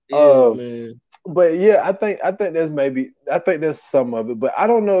 Yeah, man. But yeah, I think there's some of it, but I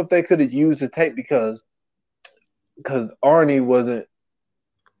don't know if they could have used the tape because Arnie wasn't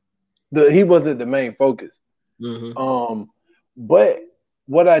the main focus. Mm-hmm. But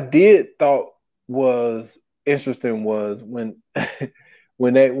what I did thought was interesting was when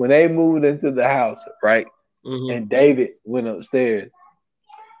when they moved into the house, right? Mm-hmm. And David went upstairs,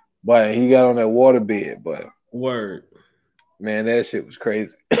 but he got on that waterbed, but Word. man, that shit was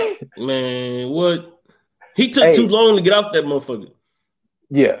crazy. Man, what? He took too Hey, long to get off that motherfucker.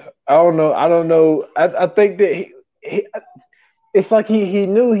 yeah, I don't know. I think that he it's like he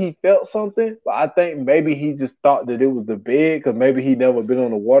knew he felt something, but I think maybe he just thought that it was the bed because maybe he never been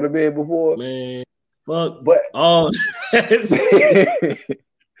on a waterbed before. Man, fuck But all that shit.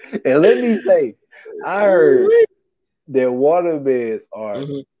 and let me say, I heard that waterbeds are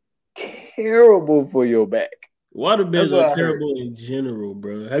Mm-hmm. terrible for your back. Water That's beds what are I heard. terrible in general,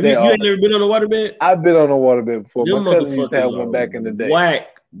 bro. Have They you are. ain't never been on a water bed? I've been on a waterbed before. Them My cousin used to have motherfuckers one are back in the day. whack,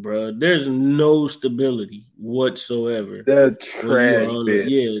 bro. There's no stability whatsoever They're when you are trash on it. beds.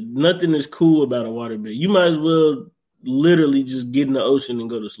 Yeah, nothing is cool about a water bed. You might as well literally just get in the ocean and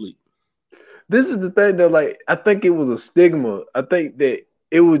go to sleep. This is the thing though, like I think it was a stigma. I think that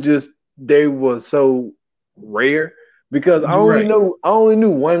it was just they were so rare because You're right. I only knew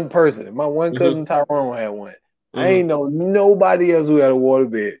one person. My one Mm-hmm. cousin Tyrone had one. I Mm-hmm. ain't know nobody else who had a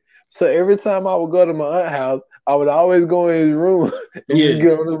waterbed. So every time I would go to my aunt's house, I would always go in his room and just Yeah.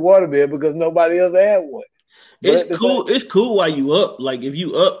 get on his waterbed because nobody else had one. But It's at the cool. same, It's cool while you up. Like if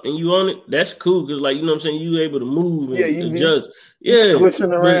you up and you on it, that's cool because like you know what I'm saying, you able to move yeah, and you be adjust. Yeah. squishing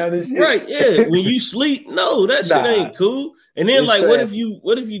But around and shit. right, yeah. When you sleep, no, that shit Nah, ain't cool. And then it's like trash.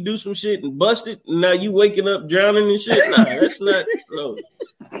 what if you do some shit and bust it and now you waking up drowning and shit? Nah, that's not no.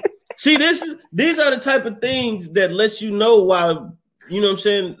 See, these are the type of things that lets you know why, you know what I'm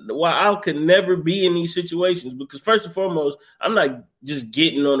saying, why I could never be in these situations. Because first and foremost, I'm not just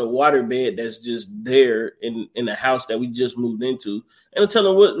getting on a waterbed that's just there in the house that we just moved into. And I'm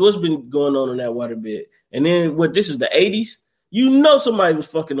telling what's been going on in that waterbed. And then this is the 80s. You know somebody was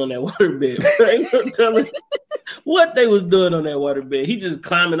fucking on that waterbed. Right? I'm telling what they was doing on that waterbed. He just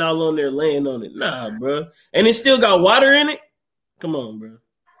climbing all on there, laying on it. Nah, bro. And it still got water in it. Come on, bro.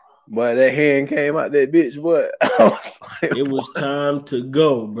 But that hand came out that bitch, boy. I was like, It was time to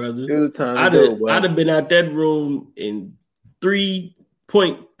go, brother. it was time to go, boy. I'd have been out that room in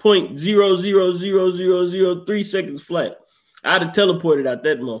 3.0000003 seconds flat. I'd have teleported out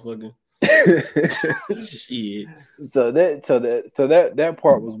that motherfucker. Shit. So that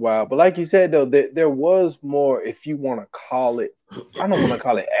part was wild. But like you said though, there was more, if you want to call it, I don't want to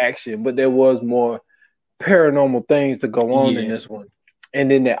call it action, but there was more paranormal things to go on in Yeah. this one. And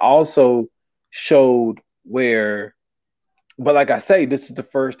then they also showed where, but like I say, this is the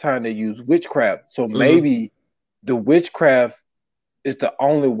first time they use witchcraft. So maybe the witchcraft is the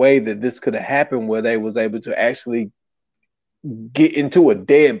only way that this could have happened, where they was able to actually get into a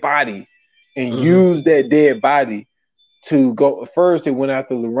dead body and use that dead body to go. First, they went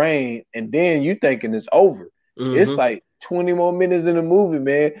after Lorraine, and then you thinking it's over. It's like 20 more minutes in the movie,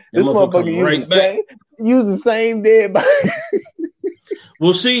 man. This motherfucker use the same dead body.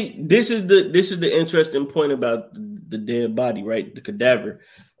 Well, see, this is the interesting point about the dead body, right? The cadaver.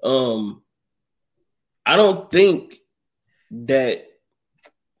 I don't think that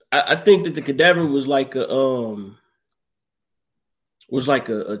I think that the cadaver was like a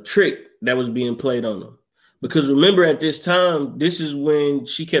trick that was being played on him. Because remember at this time, this is when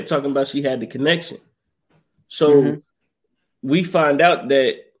she kept talking about she had the connection. So we find out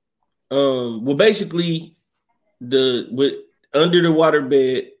that basically under the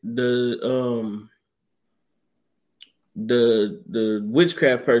waterbed, the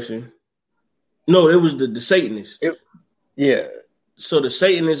witchcraft person. No, it was the Satanist. Yeah. So the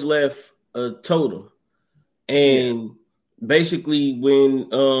Satanist left a totem, and basically when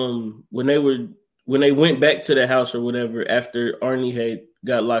they went back to the house or whatever after Arnie had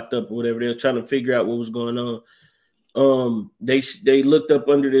got locked up or whatever, they was trying to figure out what was going on. They looked up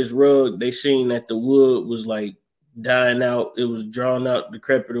under this rug. They seen that the wood was like dying out. It was drawn out,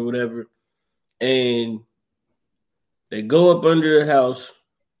 decrepit or whatever. And they go up under the house,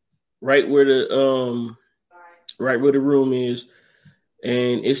 right where the room is,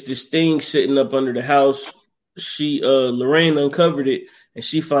 and it's this thing sitting up under the house. Lorraine uncovered it, and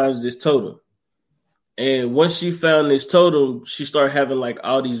she finds this totem. And once she found this totem, she started having like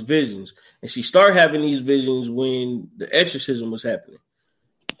all these visions. And she started having these visions when the exorcism was happening.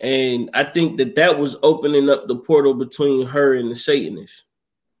 And I think that was opening up the portal between her and the Satanist.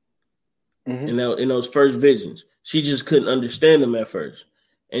 In those first visions. She just couldn't understand them at first.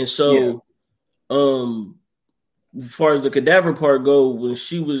 And so, as far as the cadaver part go, when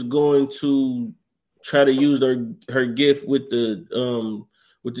she was going to try to use her gift with the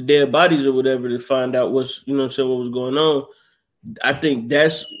dead bodies or whatever to find out what was going on, I think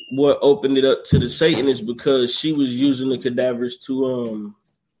that's what opened it up to the Satanists, because she was using the cadavers to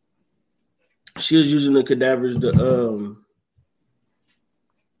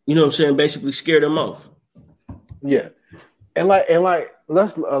you know what I'm saying, basically scare them off. Yeah. And like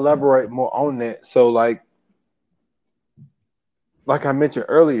let's elaborate more on that. So like I mentioned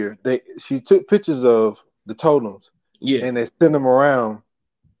earlier, she took pictures of the totems, Yeah. and they send them around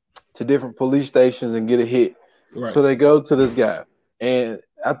to different police stations and get a hit. Right. So they go to this guy, and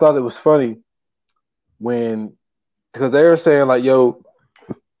I thought it was funny because they were saying like, "Yo,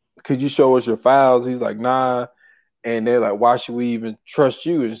 could you show us your files?" He's like, "Nah," and they're like, "Why should we even trust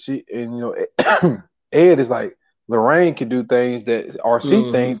you?" And Ed is like, "Lorraine can do things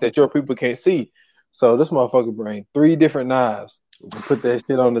see things that your people can't see." So this motherfucker bring 3 different knives and put that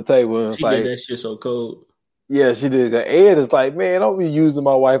shit on the table. And she did that shit so cold. Yeah, she did. Ed is like, "Man, don't be using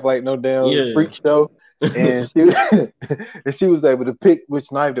my wife like no damn freak show." And she was able to pick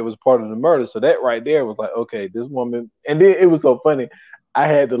which knife that was part of the murder. So that right there was like, okay, this woman. And then it was so funny. I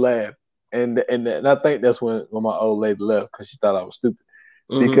had to laugh, and I think that's when my old lady left because she thought I was stupid.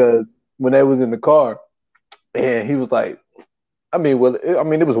 Because when they was in the car, and he was like, it was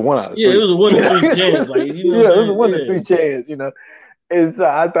a 1 out of 3. Yeah, it was a 1 in 3 chance. Like, you know, it was a 1 in 3 chance. You know. And so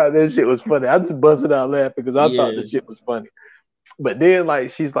I thought that shit was funny. I just busted out laughing because I thought the shit was funny. But then,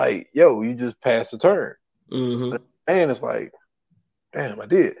 like, she's like, "Yo, you just passed the turn." And it's like, damn, I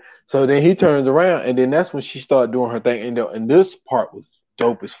did. So then he turns around, and then that's when she started doing her thing. And this part was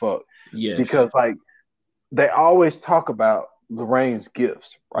dope as fuck. Yes. Because, like, they always talk about Lorraine's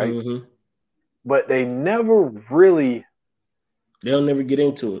gifts, right? But they never really... They'll never get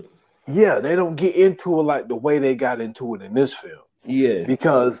into it. Yeah, they don't get into it like the way they got into it in this film. Yeah.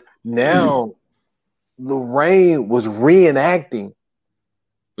 Because now Lorraine was reenacting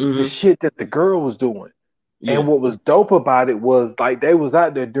the shit that the girl was doing. Yeah. And what was dope about it was, like, they was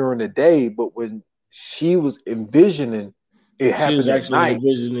out there during the day, but when she was envisioning it happened at night. She was actually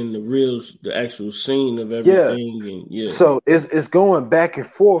envisioning the actual scene of everything. Yeah. So it's going back and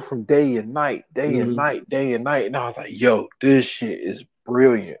forth from day and night, and night. And I was like, yo, this shit is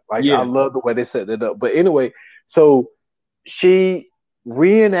brilliant. Like, I love the way they set that up. But anyway, so she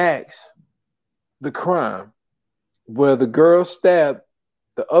reenacts the crime where the girl stabbed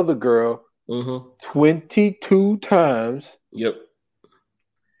the other girl 22 times. Yep.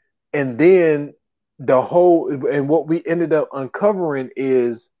 And then what we ended up uncovering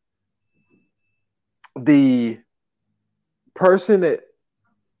is the person that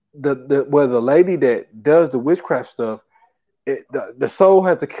the lady that does the witchcraft stuff, the soul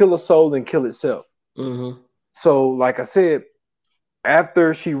has to kill a soul and kill itself. So, like I said,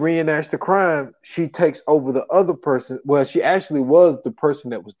 after she reenacts the crime, she takes over the other person. Well, she actually was the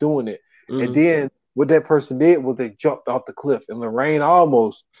person that was doing it. And then what that person did was they jumped off the cliff, and Lorraine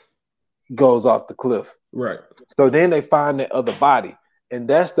almost goes off the cliff. Right. So then they find that other body, and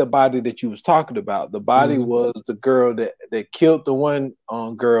that's the body that you was talking about. The body was the girl that killed the one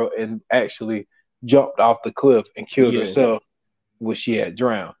girl and actually jumped off the cliff and killed herself when she had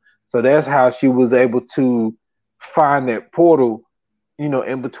drowned. So that's how she was able to find that portal, you know,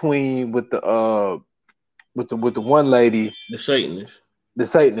 in between with the one lady, the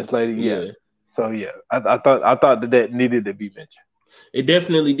Satanist lady. Yeah. So yeah, I thought that needed to be mentioned. It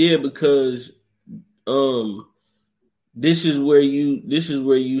definitely did, because this is where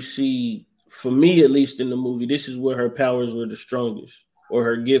you see, for me at least in the movie, this is where her powers were the strongest, or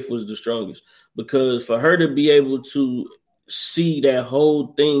her gift was the strongest, because for her to be able to see that whole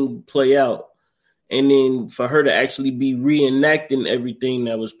thing play out, and then for her to actually be reenacting everything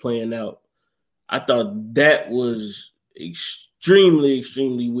that was playing out, I thought that was extremely,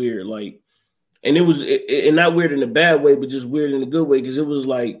 extremely weird. Like, and it was and not weird in a bad way, but just weird in a good way, because it was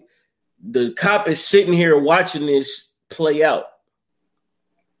like the cop is sitting here watching this play out.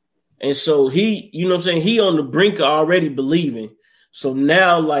 And so he, you know what I'm saying, he on the brink of already believing. So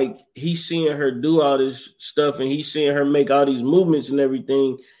now, like, he's seeing her do all this stuff, and he's seeing her make all these movements and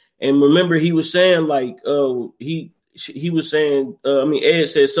everything. And remember, he was saying, like, he was saying, Ed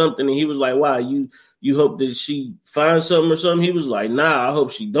said something, and he was like, wow, you hope that she finds something or something? He was like, nah, I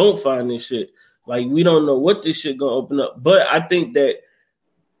hope she don't find this shit. Like, we don't know what this shit gonna open up. But I think that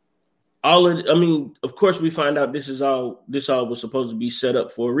of course we find out this all was supposed to be set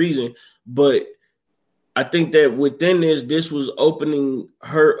up for a reason. But I think that within this was opening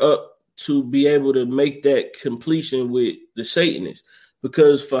her up to be able to make that completion with the Satanists.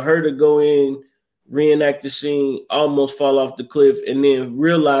 Because for her to go in, reenact the scene, almost fall off the cliff, and then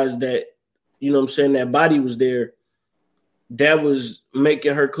realize that, you know what I'm saying, that body was there, that was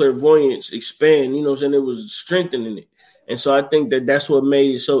making her clairvoyance expand, you know what I'm saying? It was strengthening it. And so I think that that's what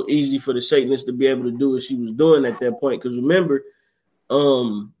made it so easy for the Satanist to be able to do what she was doing at that point. Because remember,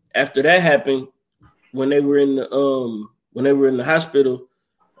 after that happened, when they were in the hospital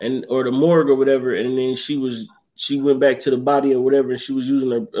or the morgue or whatever, and then she went back to the body or whatever, and she was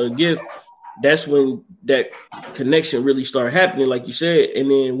using her gift. That's when that connection really started happening, like you said. And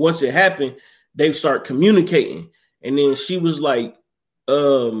then once it happened, they start communicating. And then she was like,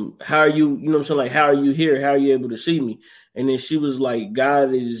 how are you? You know what I'm saying? Like, how are you here? How are you able to see me? And then she was like,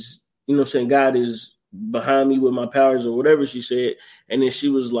 God is, you know what I'm saying? God is behind me with my powers or whatever she said. And then she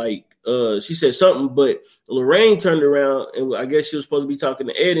was like, she said something, but Lorraine turned around and I guess she was supposed to be talking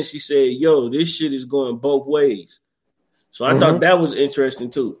to Ed, and she said, yo, this shit is going both ways. So I thought that was interesting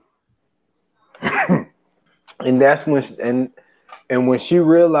too. And that's when and when she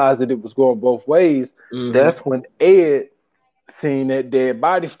realized that it was going both ways, that's when Ed seen that dead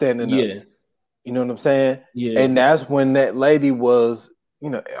body standing up. You know what I'm saying? Yeah. And that's when that lady was,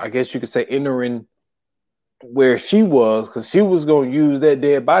 you know, I guess you could say entering where she was, because she was going to use that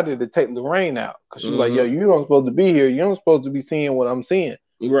dead body to take Lorraine out. Because she was like, yo, you don't supposed to be here. You don't supposed to be seeing what I'm seeing.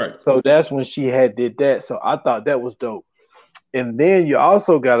 Right. So that's when she did that. So I thought that was dope. And then you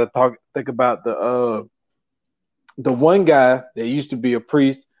also got to think about the one guy that used to be a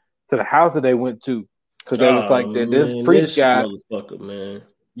priest to the house that they went to. Because they was like that this priest guy, motherfucker, man.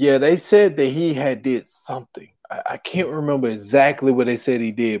 Yeah, they said that he had did something. I can't remember exactly what they said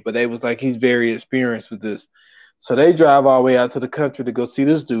he did, but they was like, he's very experienced with this. So they drive all the way out to the country to go see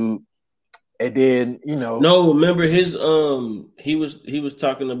this dude. And then, you know. No, remember his he was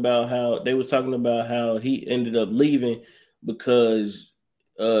talking about how they were talking about how he ended up leaving because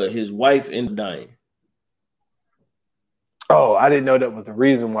his wife ended up dying. Oh, I didn't know that was the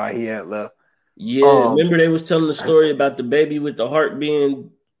reason why he had left. Yeah, remember they was telling the story about the baby with the heart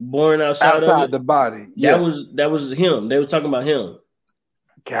being born outside of it? The body. Yeah. That was him. They were talking about him.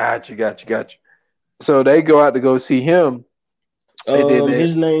 Gotcha. So they go out to go see him.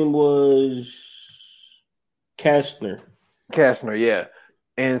 His name was Kastner, yeah.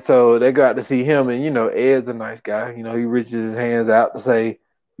 And so they go out to see him, and you know, Ed's a nice guy. You know, he reaches his hands out to say,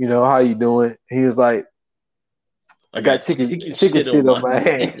 you know, how you doing? He was like, I got chicken shit on my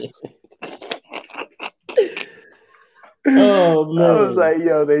hands. Oh man. I was like,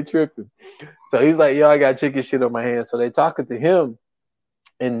 yo, they tripping. So he's like, yo, I got chicken shit on my hands. So they talking to him,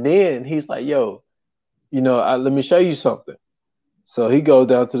 and then he's like, yo, you know, let me show you something. So he goes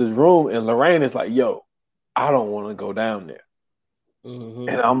down to this room, and Lorraine is like, yo, I don't want to go down there. And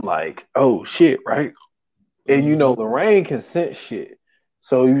I'm like, oh shit, right? And you know, Lorraine can sense shit.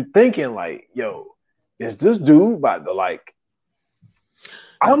 So you thinking like, yo, is this dude about to like?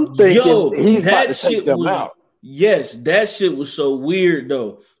 I'm thinking he's about to take them out. Yes, that shit was so weird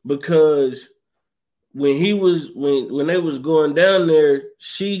though, because when they was going down there,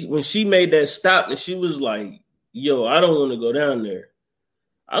 when she made that stop and she was like, yo, I don't want to go down there.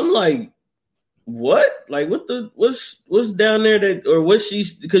 I'm like, what? Like, what's down there that, or what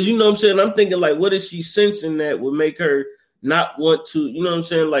she's, because you know what I'm saying? I'm thinking like, what is she sensing that would make her not want to, you know what I'm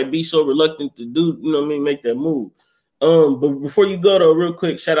saying? Like, be so reluctant to do, you know what I mean? Make that move. But before you go though, real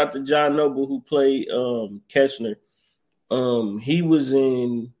quick, shout out to John Noble who played Kestner. He was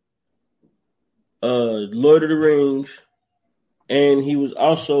in Lord of the Rings, and he was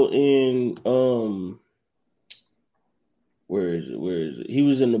also in where is it? He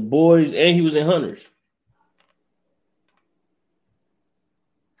was in The Boys, and he was in Hunters.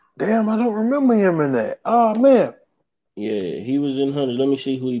 Damn, I don't remember him in that. Oh man. Yeah, he was in Hunters. Let me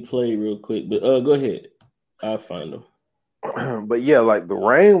see who he played real quick. But go ahead. I'll find him. But yeah, like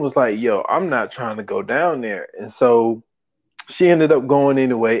Lorraine was like, yo, I'm not trying to go down there. And so she ended up going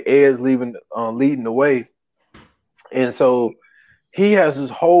anyway. Ed's leading the way. And so he has this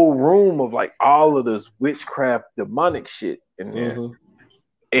whole room of like all of this witchcraft demonic shit in there.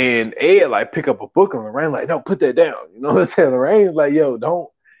 And Ed like pick up a book and Lorraine like, no, put that down. You know what I'm saying? Lorraine's like, yo, don't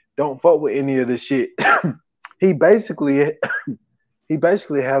fuck with any of this shit. He basically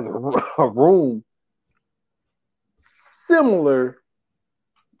has a room similar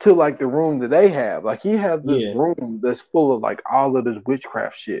to like the room that they have. Like he has this room that's full of like all of this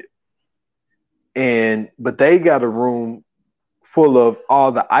witchcraft shit. But they got a room full of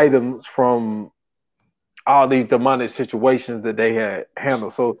all the items from all these demonic situations that they had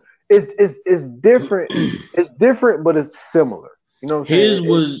handled. So it's different. It's different, but it's similar. You know what I'm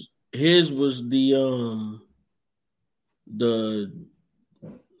saying? His was the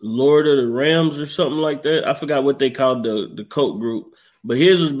Lord of the Rams or something like that. I forgot what they called the cult group, but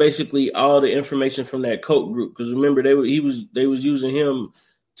his was basically all the information from that cult group. Because remember, they was using him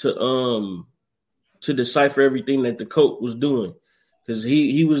to to decipher everything that the cult was doing, because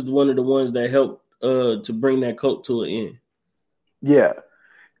he was one of the ones that helped to bring that cult to an end. Yeah.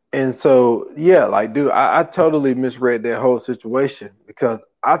 And so, yeah, like, dude, I totally misread that whole situation because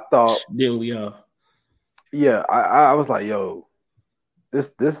I thought, Then we all. yeah, I was like, yo, I was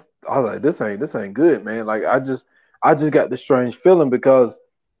like, this ain't good, man. Like, I just got this strange feeling because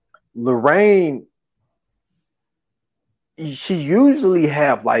Lorraine, she usually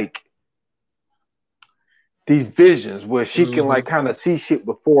have like these visions where she can like kind of see shit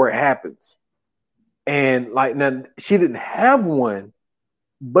before it happens, and like now she didn't have one,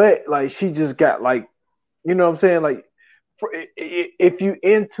 but like she just got like, you know what I'm saying, like if you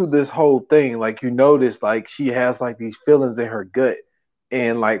into this whole thing, like you notice like she has like these feelings in her gut,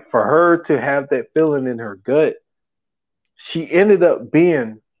 and like for her to have that feeling in her gut, she ended up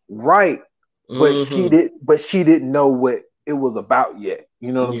being right, but she didn't know what it was about yet.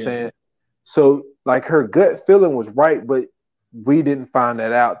 You know what I'm Yeah. saying? So like her gut feeling was right, but we didn't find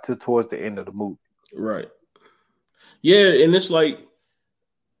that out till towards the end of the movie. Right. Yeah, and it's like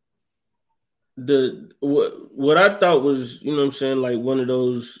what I thought was, you know what I'm saying, like one of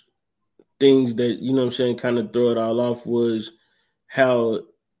those things that, you know what I'm saying, kind of throw it all off was how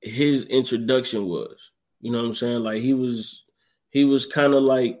his introduction was. You know what I'm saying? Like he was kind of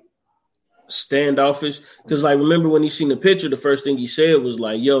like standoffish. Because like remember when he seen the picture, the first thing he said was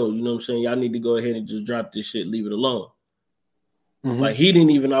like, yo, you know what I'm saying, y'all need to go ahead and just drop this shit, leave it alone. Mm-hmm. Like he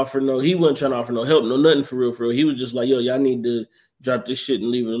didn't even he wasn't trying to offer no help, no nothing for real, for real. He was just like, yo, y'all need to drop this shit and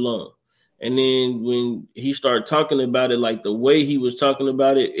leave it alone. And then when he started talking about it, like the way he was talking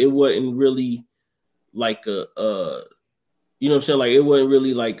about it, it wasn't really like you know what I'm saying? Like it wasn't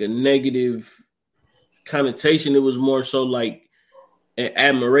really like a negative connotation. It was more so like an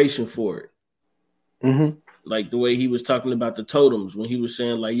admiration for it. Mm-hmm. Like the way he was talking about the totems when he was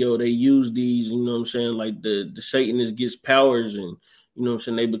saying like, yo, they use these, you know what I'm saying? Like the Satanist gets powers and, you know what I'm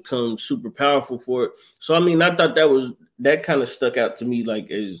saying, they become super powerful for it. So, I mean, I thought that kind of stuck out to me like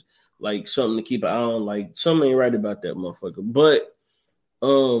as like something to keep an eye on. Like something ain't right about that motherfucker. But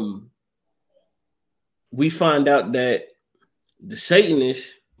we find out that the Satanist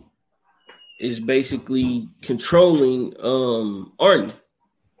is basically controlling Arnie.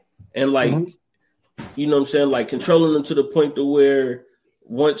 And like, you know what I'm saying, like controlling them to the point to where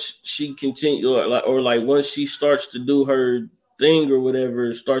once she continue or like once she starts to do her thing or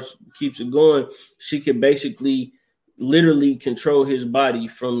whatever, keeps it going, she can basically literally control his body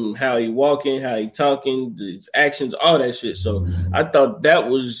from how he walking, how he talking, his actions, all that shit. So I thought that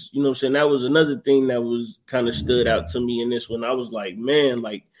was, you know what I'm saying, that was another thing that was kind of stood out to me in this one. I was like, man,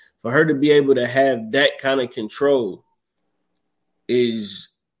 like for her to be able to have that kind of control is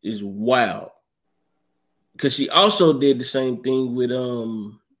wild. Because she also did the same thing with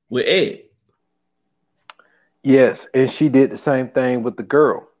Ed. Yes, and she did the same thing with the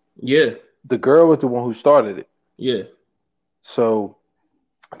girl. Yeah. The girl was the one who started it. Yeah. So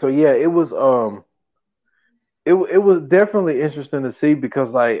yeah, it was it was definitely interesting to see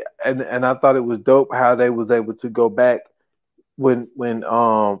because like and I thought it was dope how they was able to go back when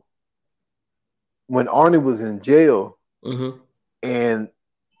Arnie was in jail, and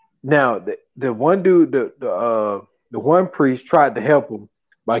now the one dude the one priest tried to help him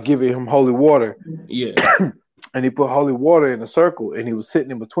by giving him holy water. Yeah. And he put holy water in a circle and he was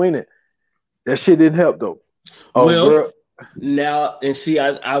sitting in between it. That shit didn't help though. Girl. Now and see,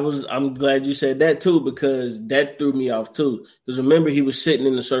 I'm glad you said that too, because that threw me off too. Because remember, he was sitting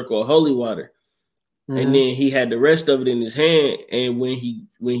in the circle of holy water, and then he had the rest of it in his hand. And when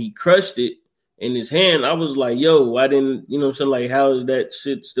he crushed it in his hand, I was like, yo, why didn't, you know what I'm saying? Like, how is that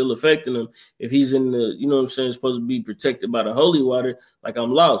shit still affecting him if he's in the, you know what I'm saying, supposed to be protected by the holy water? Like,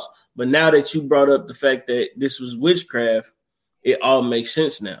 I'm lost. But now that you brought up the fact that this was witchcraft, it all makes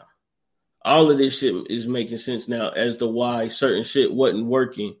sense now. All of this shit is making sense now as to why certain shit wasn't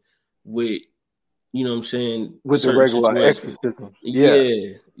working with, you know what I'm saying, with the regular exorcism.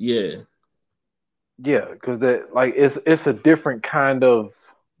 Yeah. Yeah, because that like it's a different kind of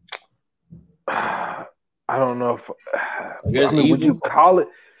I don't know if I mean would you call it?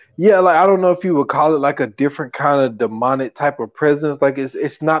 Yeah, like I don't know if you would call it like a different kind of demonic type of presence. Like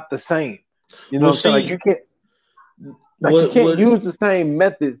it's not the same. You know what I'm saying? Like you can't use the same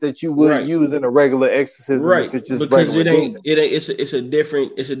methods that you would use in a regular exorcism if it's just because regular it's a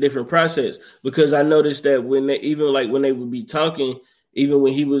different process. Because I noticed that when they would be talking, even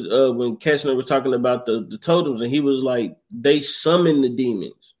when he was when Kessler was talking about the totems, and he was like, they summon the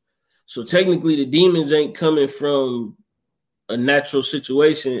demons. So technically the demons ain't coming from a natural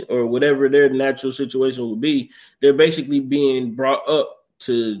situation or whatever their natural situation would be. They're basically being brought up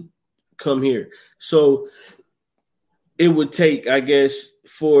to come here. So it would take, I guess,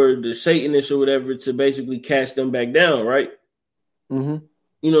 for the Satanists or whatever to basically cast them back down, right? Mm-hmm.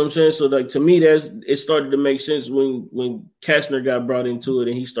 You know what I'm saying? So like to me, it started to make sense when Kastner got brought into it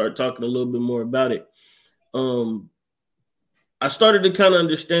and he started talking a little bit more about it. I started to kind of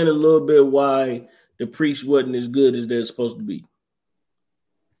understand a little bit why the priest wasn't as good as they're supposed to be.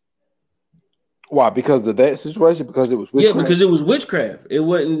 Why? Because of that situation? Because it was witchcraft? Yeah, because it was witchcraft. It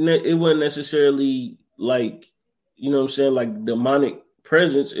wasn't necessarily like, you know what I'm saying, like demonic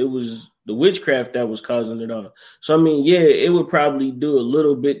presence. It was the witchcraft that was causing it all. So I mean, yeah, it would probably do a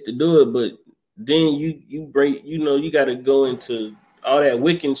little bit to do it, but then you bring, you got to go into all that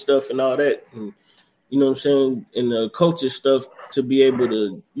Wiccan stuff and all that, and, you know what I'm saying, and the cultist stuff to be able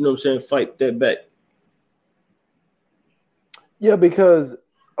to, you know what I'm saying, fight that back. Yeah, because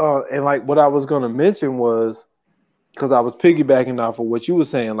and like what I was gonna mention was, because I was piggybacking off of what you were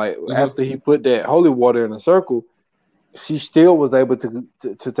saying, like after he put that holy water in a circle, she still was able to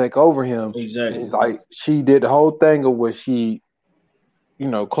take over him. Exactly. It's like she did the whole thing of where she,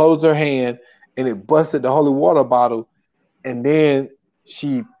 closed her hand and it busted the holy water bottle, and then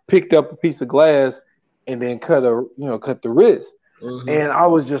she picked up a piece of glass and then cut the wrist. And I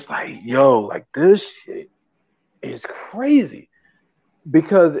was just like, yo, like this shit is crazy.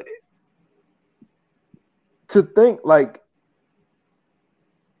 Because to think like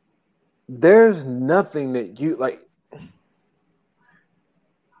there's nothing that you like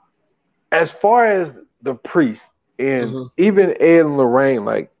as far as the priest and even Ed and Lorraine,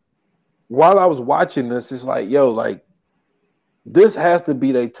 like while I was watching this, it's like, yo, like this has to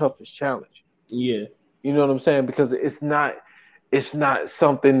be their toughest challenge. Yeah. You know what I'm saying? Because it's not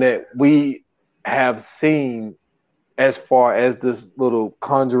something that we have seen as far as this little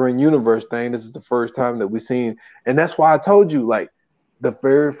Conjuring universe thing. This is the first time that we've seen, and that's why I told you, like, the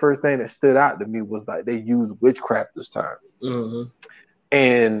very first thing that stood out to me was like they used witchcraft this time.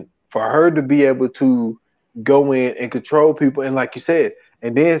 And for her to be able to go in and control people, and like you said,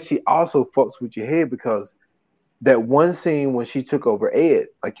 and then she also fucks with your head, because that one scene when she took over Ed,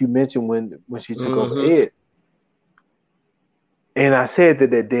 like you mentioned when she took over Ed, and I said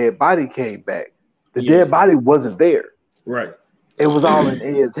that dead body came back. The dead body wasn't there. Right. It was all in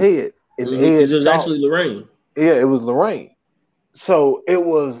Ed's head. And Ed, because it was actually Lorraine. Yeah, it was Lorraine. So it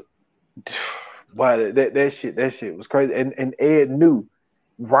was, wow, that shit was crazy. And Ed knew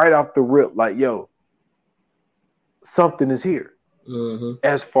right off the rip, like, yo, something is here.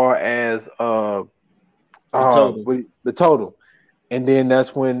 As far as the totem. And then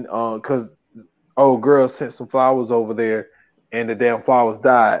that's when, because old girl sent some flowers over there, and the damn flowers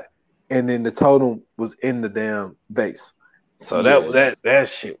died, and then the totem was in the damn vase. So that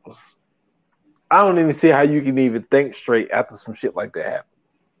shit was. I don't even see how you can even think straight after some shit like that happened.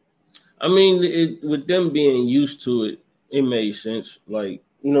 I mean, with them being used to it, it made sense. Like,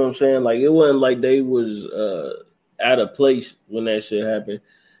 you know what I'm saying? Like, it wasn't like they was out of place when that shit happened.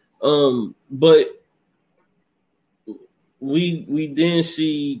 But we then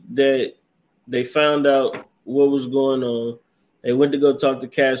see that they found out what was going on. They went to go talk to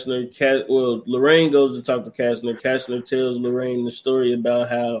Kastner. Lorraine goes to talk to Kastner. Kastner tells Lorraine the story about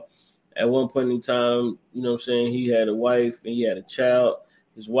how at one point in time, you know what I'm saying, he had a wife and he had a child.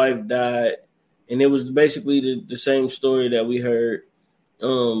 His wife died. And it was basically the same story that we heard.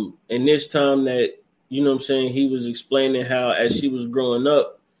 And this time that, you know what I'm saying, he was explaining how as she was growing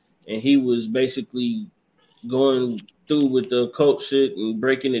up and he was basically going through with the occult shit and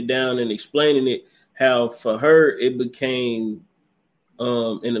breaking it down and explaining it, how for her it became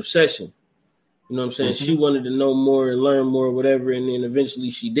an obsession. You know what I'm saying? She wanted to know more and learn more, whatever, and then eventually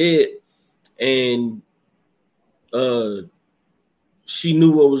she did. And she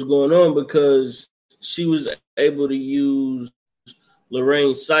knew what was going on because she was able to use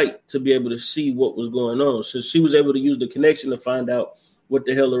Lorraine's sight to be able to see what was going on. So she was able to use the connection to find out what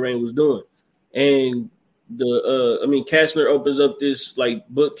the hell Lorraine was doing. And Kastner opens up this like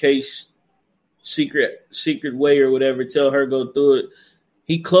bookcase secret way or whatever, tell her go through it.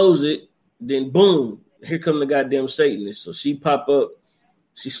 He closed it, then boom, here come the goddamn Satanist. So she pop up,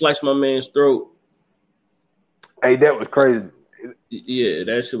 she sliced my man's throat. Hey, that was crazy. Yeah,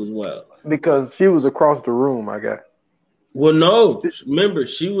 that shit was wild. Because she was across the room, I got. Well, no, remember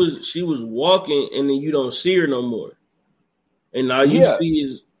she was walking, and then you don't see her no more, and all you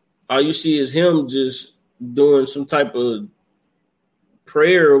see is him just doing some type of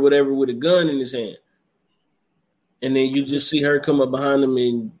prayer or whatever with a gun in his hand. And then you just see her come up behind him,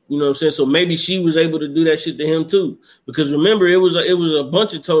 and you know what I'm saying? So maybe she was able to do that shit to him too. Because remember, it was a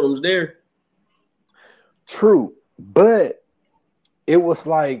bunch of totems there. True. But it was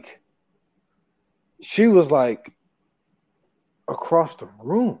like she was like across the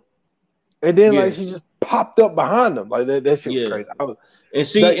room. And then like she just popped up behind them. Like that shit was crazy. And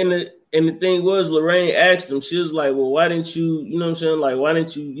see, and the thing was, Lorraine asked him, she was like, well, why didn't you, you know what I'm saying? Like, why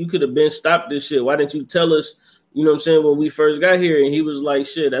didn't you could have been stopped this shit. Why didn't you tell us, you know what I'm saying, when we first got here? And he was like,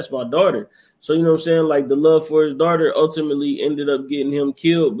 shit, that's my daughter. So, you know what I'm saying? Like the love for his daughter ultimately ended up getting him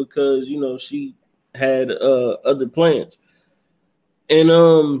killed because, you know, she had other plans. And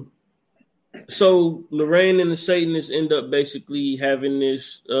so Lorraine and the Satanists end up basically having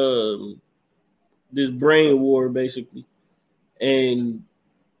this this brain war, basically. And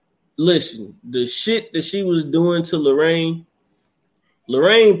listen, the shit that she was doing to Lorraine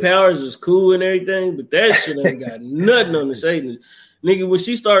Powers is cool and everything, but that shit ain't got nothing on the Satanists. Nigga, when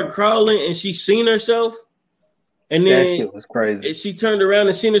she started crawling and she seen herself, and then that shit was crazy. She turned around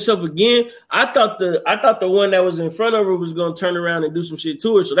and seen herself again. I thought the one that was in front of her was gonna turn around and do some shit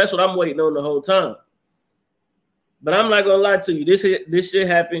to her. So that's what I'm waiting on the whole time. But I'm not gonna lie to you. This shit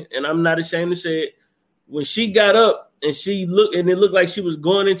happened, and I'm not ashamed to say it. When she got up and she looked, and it looked like she was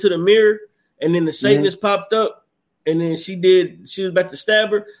going into the mirror, and then the Satanist popped up, and then she was about to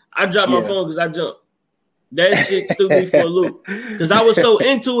stab her. I dropped my phone because I jumped. That shit threw me for a loop because I was so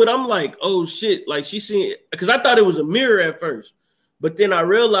into it. I'm like, oh shit! Like she seen it because I thought it was a mirror at first, but then I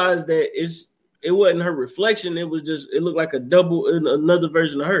realized that it wasn't her reflection. It was just it looked like another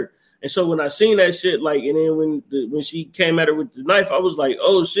version of her. And so when I seen that shit, like, and then when she came at her with the knife, I was like,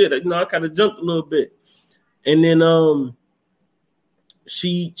 oh shit! You know, I kind of jumped a little bit, and then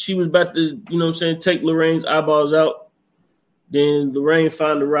she was about to, you know what I'm saying, take Lorraine's eyeballs out. Then Lorraine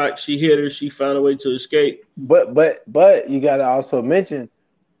found the rock. She hit her. She found a way to escape. But you got to also mention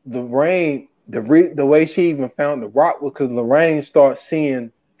Lorraine. The way she even found the rock was because Lorraine starts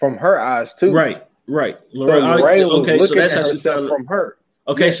seeing from her eyes too. Right. Lorraine was looking so that's at how she found from her.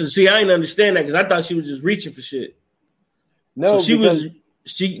 Okay, so see, I didn't understand that because I thought she was just reaching for shit. No, so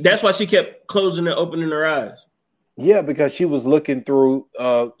that's why she kept closing and opening her eyes. Yeah, because she was looking through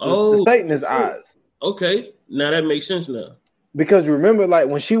the Satanist eyes. Okay, now that makes sense now. Because remember, like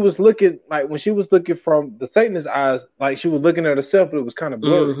when she was looking from the Satanist eyes, like she was looking at herself, but it was kind of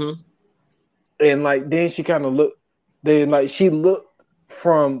blurry. Mm-hmm. And like then she kind of looked. Then like she looked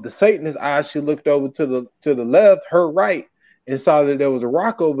from the Satanist eyes. She looked over to the left, her right, and saw that there was a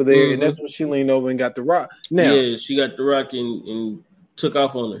rock over there, Mm-hmm. and that's when she leaned over and got the rock. Now, yeah, she got the rock and took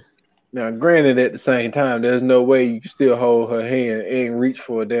off on her. Now, granted, at the same time, there's no way you can still hold her hand and reach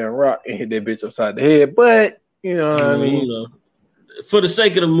for a damn rock and hit that bitch upside the head. But you know what I mean. You know, for the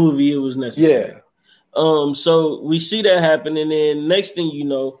sake of the movie, it was necessary. Yeah. So we see that happen, and then next thing you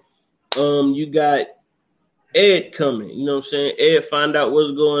know, you got Ed coming. You know what I'm saying? Ed find out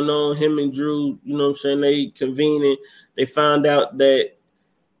what's going on. Him and Drew, you know what I'm saying? They convening. They found out that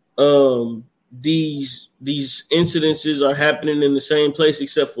these incidences are happening in the same place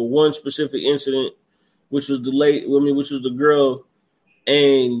except for one specific incident, which was the girl,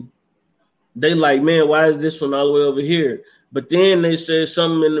 and they like, man, why is this one all the way over here? But then they said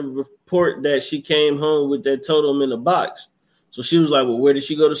something in the report that she came home with that totem in a box. So she was like, well, where did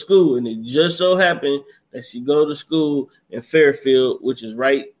she go to school? And it just so happened that she go to school in Fairfield, which is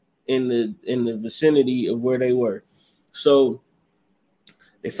right in the vicinity of where they were. So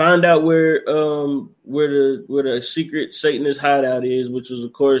they find out where the secret Satanist hideout is, which was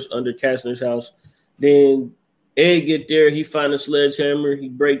of course under Kastner's house. Then Ed get there, he find a sledgehammer, he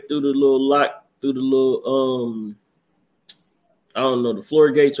break through the little lock, through the little I don't know, the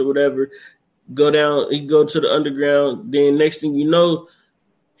floor gates or whatever. Go down, he go to the underground. Then next thing you know,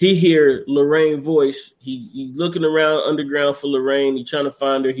 he hear Lorraine's voice. He looking around underground for Lorraine. He trying to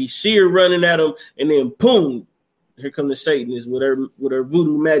find her. He see her running at him, and then boom, here come the Satanist with her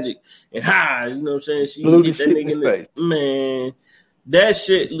voodoo magic. And you know what I'm saying? She blew hit that nigga in the face. Man, that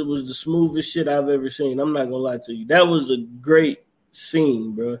shit was the smoothest shit I've ever seen. I'm not gonna lie to you. That was a great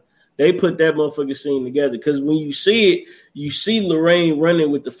scene, bro. They put that motherfucking scene together because when you see it, you see Lorraine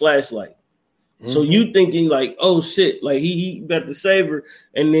running with the flashlight. Mm-hmm. So you thinking like, oh shit, like he got to save her,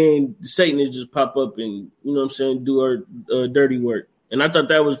 and then the Satanists just pop up and, you know what I'm saying, do her dirty work. And I thought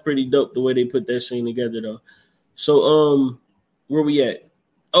that was pretty dope the way they put that scene together though. So where we at?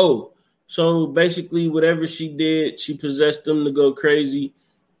 Oh, so basically whatever she did, she possessed them to go crazy.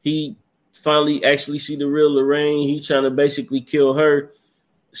 He finally actually see the real Lorraine. He trying to basically kill her.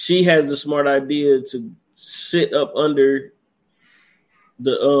 She has the smart idea to sit up under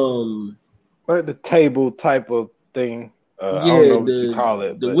the like the table type of thing. I don't know what you call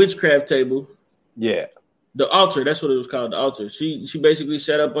it. The witchcraft table. Yeah. The altar. That's what it was called, the altar. She basically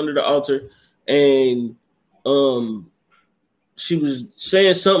sat up under the altar and she was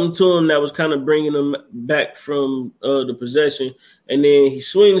saying something to him that was kind of bringing him back from the possession, and then he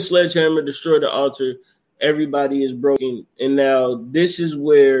swings the sledgehammer, destroy the altar. Everybody is broken, and now this is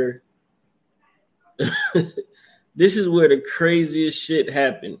where the craziest shit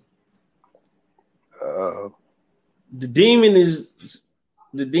happened. The demon is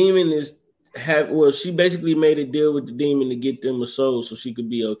she basically made a deal with the demon to get them a soul so she could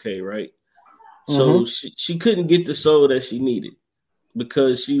be okay, right? So she couldn't get the soul that she needed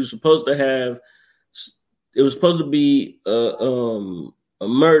because she was supposed to have. It was supposed to be a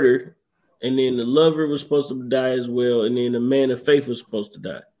murder, and then the lover was supposed to die as well, and then the man of faith was supposed to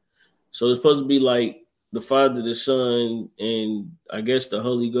die. So it's supposed to be like the Father, the Son, and I guess the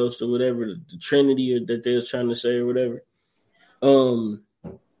Holy Ghost or whatever, the Trinity that they was trying to say or whatever.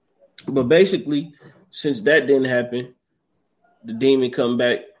 But basically, since that didn't happen, the demon come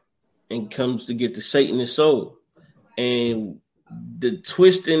back and comes to get the Satanist soul. And the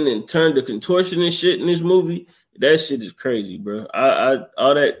twisting and turn, the contortion and shit in this movie, that shit is crazy, bro. I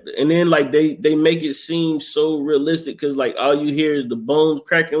all that, and then like they make it seem so realistic because like all you hear is the bones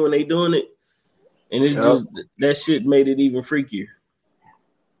cracking when they doing it, and it's just that shit made it even freakier.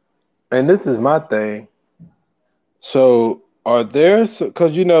 And this is my thing. So are there,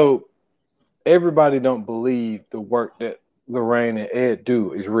 because everybody don't believe the work that Lorraine and Ed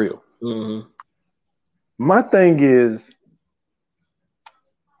do is real. Mm-hmm. My thing is,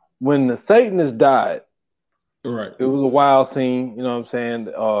 when the Satanist died, right? It was a wild scene. You know what I'm saying?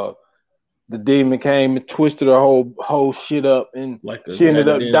 The demon came and twisted her whole shit up, and like she ended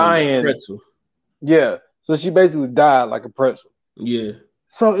up dying. Pretzel. Yeah, so she basically died like a pretzel. Yeah.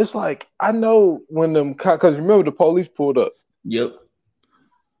 So it's like, I know when them, because remember the police pulled up. Yep.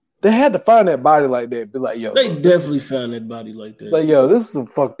 They had to find that body like that. Be like, yo. They definitely found that body like that. Like, yo, this is some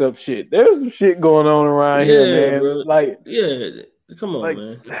fucked up shit. There's some shit going on around here, man. Bro. Like, yeah, come on,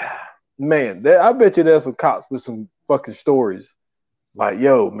 man. Man, I bet you there's some cops with some fucking stories. Like,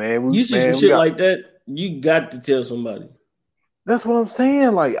 yo, man. You see some shit like that, you got to tell somebody. That's what I'm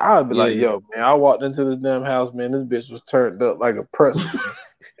saying. Like, I'd be like, yo, man, I walked into this damn house, man. This bitch was turned up like a pretzel.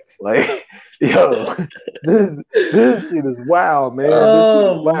 Like, yo, this shit is wild, man. This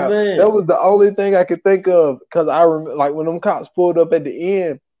shit is wild. Man. That was the only thing I could think of, because I remember, like, when them cops pulled up at the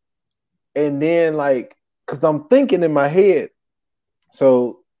end, and then, like, because I'm thinking in my head,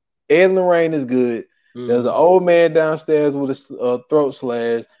 so Ed and Lorraine is good. Mm-hmm. There's an old man downstairs with a throat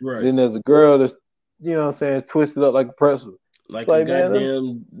slash. Right. Then there's a girl that's, you know what I'm saying, twisted up like a pretzel. Like a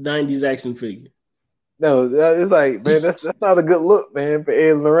goddamn 90s action figure. No, it's like, man, that's not a good look, man, for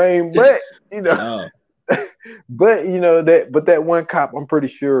Ed and Lorraine. But but that one cop, I'm pretty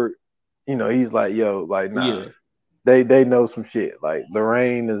sure, he's like, yo, like, nah, they know some shit. Like,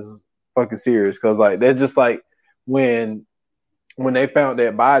 Lorraine is fucking serious, because like they're just like when they found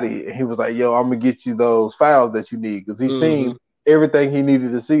that body, he was like, yo, I'm gonna get you those files that you need, because he's seen everything he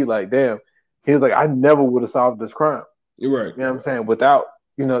needed to see. Like, damn, he was like, I never would have solved this crime. You're right. You know what I'm saying? Without,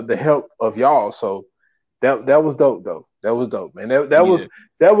 the help of y'all. So that was dope, though. That was dope, man. That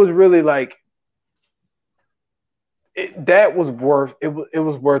was really like, that was worth it. It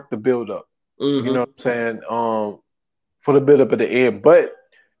was worth the build up. Mm-hmm. You know what I'm saying? For the build up at the end, but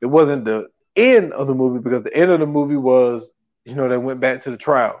it wasn't the end of the movie, because the end of the movie was, they went back to the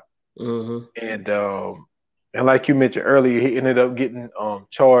trial, and like you mentioned earlier, he ended up getting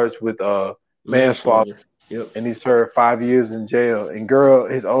charged with manslaughter. Yep. And he served 5 years in jail. And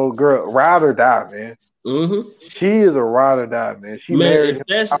his old girl, ride or die, man. Mm-hmm. She is a ride or die, man. She married him. If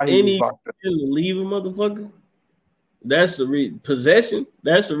that's any reason to leave a motherfucker, that's the reason. Possession,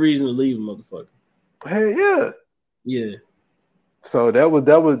 that's the reason to leave a motherfucker. Hey, yeah. Yeah. So that was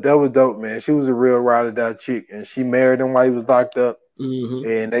dope, man. She was a real ride or die chick, and she married him while he was locked up. Mm-hmm.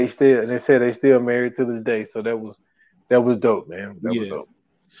 And they said they still married to this day. So that was dope, man. That was dope.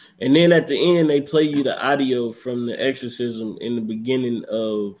 And then at the end, they play you the audio from the exorcism in the beginning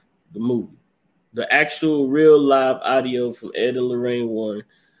of the movie. The actual real live audio from Ed and Lorraine Warren.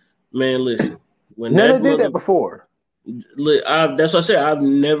 Man, listen. Never did that before. That's what I said. I've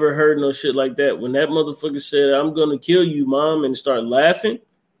never heard no shit like that. When that motherfucker said, I'm going to kill you, Mom, and start laughing,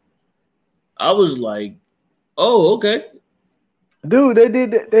 I was like, oh, okay. Dude, they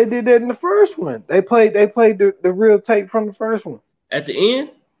did that in the first one. They played the real tape from the first one. At the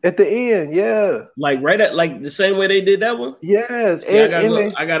end? At the end, yeah. Like right at like the same way they did that one? Yes. See,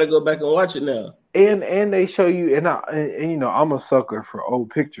 I gotta go back and watch it now. And they show you, and I'm a sucker for old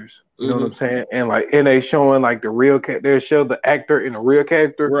pictures. You know what I'm saying? And they showing like the real they show the actor in the real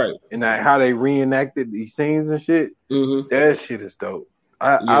character, right? And how they reenacted these scenes and shit. Mm-hmm. That shit is dope.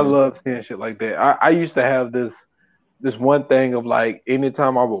 I love seeing shit like that. I used to have this this one thing of like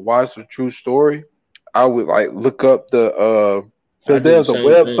anytime I would watch a true story, I would like look up the I because do the there's a same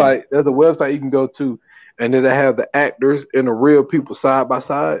thing. website. There's a website you can go to, and then they have the actors and the real people side by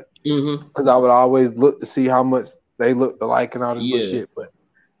side. Mm-hmm. Because I would always look to see how much they looked alike and all this Yeah. bullshit. But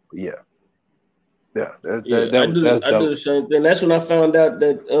yeah, Yeah, that's I do dope. the same thing. That's when I found out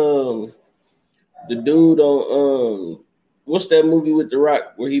that the dude on what's that movie with The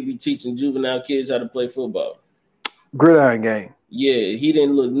Rock where he be teaching juvenile kids how to play football? Gridiron Gang. Yeah, he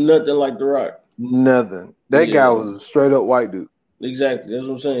didn't look nothing like The Rock. Nothing. That guy Yeah. was a straight up white dude. Exactly. That's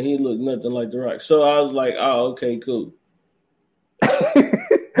what I'm saying. He looked nothing like The Rock. So I was like, oh, okay, cool.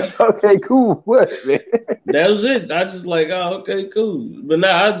 Okay, cool. What, man? That was it. I just like, oh, okay, cool. But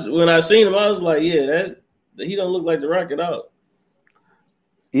now when I seen him, I was like, yeah, he don't look like The Rock at all.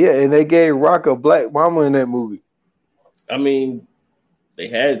 Yeah, and they gave Rock a black mama in that movie. I mean, they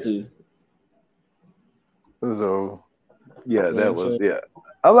had to. So yeah, You know that what I'm was saying?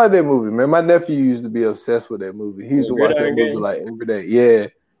 I like that movie, man. My nephew used to be obsessed with that movie. He used to watch that Gridiron movie Gang? like every day. Yeah.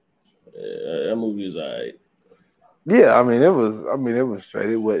 That movie is all right. Yeah, I mean it was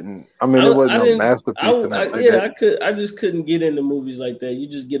straight. It wasn't no masterpiece or nothing like that. I just couldn't get into movies like that. You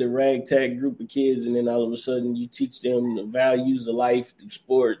just get a ragtag group of kids, and then all of a sudden you teach them the values of life through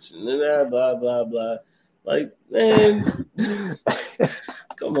sports, and then blah blah blah. Like, man,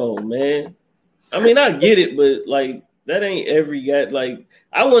 come on, man. I mean, I get it, but like that ain't every guy. Like,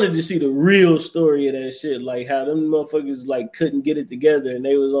 I wanted to see the real story of that shit, like how them motherfuckers like couldn't get it together, and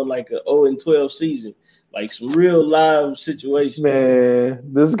they was on like a 0-12 season. Like some real live situation. Man,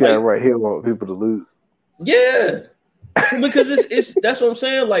 this guy like, right here want people to lose. Yeah, because it's that's what I'm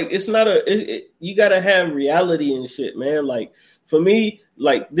saying. Like it's not you gotta have reality and shit, man. Like for me,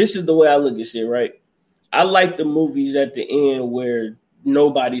 like this is the way I look at shit. Right, I like the movies at the end where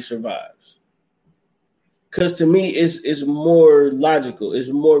nobody survives. Because to me, it's more logical. It's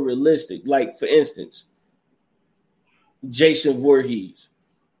more realistic. Like for instance, Jason Voorhees.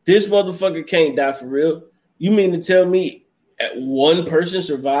 This motherfucker can't die for real. You mean to tell me one person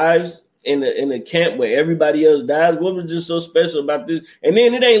survives in a camp where everybody else dies? What was just so special about this? And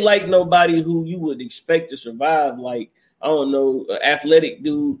then it ain't like nobody who you would expect to survive. Like, I don't know, an athletic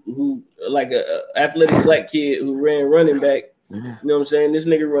dude who, like a athletic black kid who ran running back. You know what I'm saying? This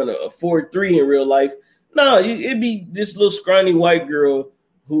nigga run a 4.3 in real life. No, it'd be this little scrawny white girl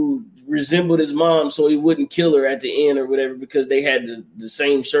who resembled his mom so he wouldn't kill her at the end or whatever because they had the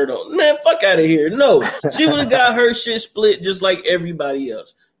same shirt on. Man, fuck out of here. No, she would have got her shit split just like everybody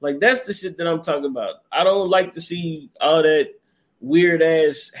else. Like, that's the shit that I'm talking about. I don't like to see all that weird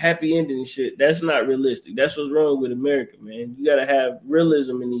ass happy ending shit. That's not realistic. That's what's wrong with America, man. You got to have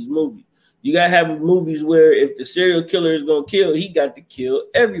realism in these movies. You got to have movies where if the serial killer is going to kill, he got to kill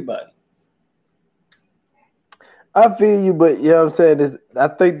everybody. I feel you, but you know what I'm saying is I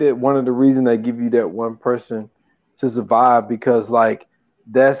think that one of the reasons they give you that one person to survive because like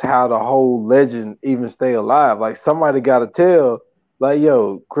that's how the whole legend even stay alive. Like somebody got to tell, like,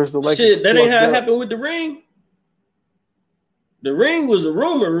 yo, Crystal Lake. Shit, that ain't how it happened with The Ring. The Ring was a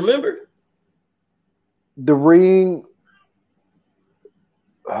rumor, remember? The Ring.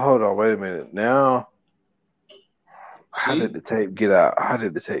 Hold on, wait a minute. Now, how did the tape get out?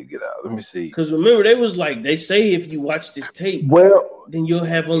 Let me see. Because remember, they say if you watch this tape, well, then you'll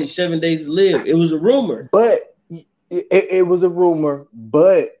have only 7 days to live. It was a rumor. But it was a rumor.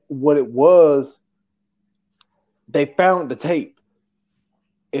 But what it was, they found the tape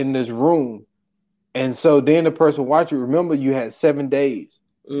in this room. And so then the person watching, remember you had 7 days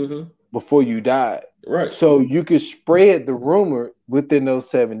before you died. Right. So you could spread the rumor within those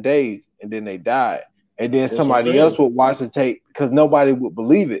 7 days and then they died. And then somebody else would watch the tape because nobody would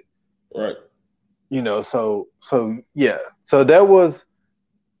believe it. Right. You know, so yeah. So that was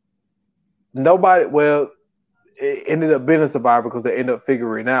nobody. Well, it ended up being a survivor because they ended up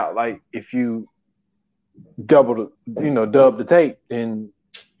figuring out like if you dub the tape, then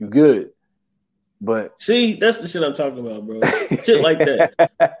you good. But see, that's the shit I'm talking about, bro. Shit like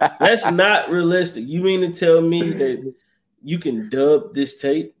that. That's not realistic. You mean to tell me that you can dub this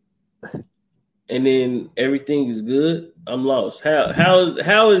tape and then everything is good? I'm lost.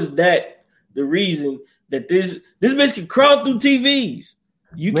 How is that the reason that this bitch can crawl through TVs?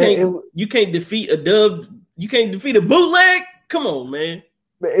 You can't defeat a dub. You can't defeat a bootleg. Come on, man.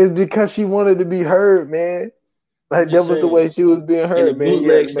 It's because she wanted to be heard, man. Like that was the way she was being heard, man.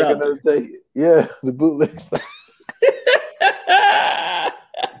 Bootleg make another tape. Yeah, the bootleg style.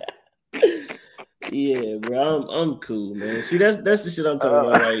 Yeah, bro. I'm cool, man. See, that's the shit I'm talking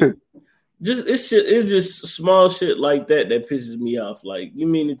about. Like, it's just small shit like that pisses me off. Like, you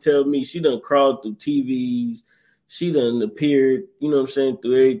mean to tell me she done crawled through TVs? She done appeared, you know what I'm saying,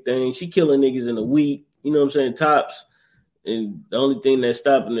 through everything. She killing niggas in a week, you know what I'm saying, tops. And the only thing that's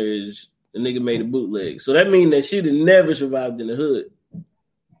stopping her is the nigga made a bootleg. So that means that she'd have never survived in the hood.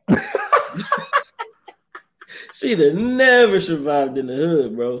 She'd have never survived in the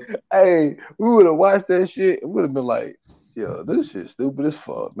hood, bro. Hey, we would have watched that shit. It would have been like, yo, this shit stupid as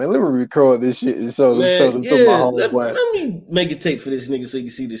fuck. Man, let me record this shit and show this to my homeboy. Let me make a tape for this nigga so you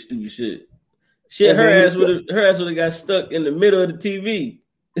can see this stupid shit. Shit, her ass would have got stuck in the middle of the TV.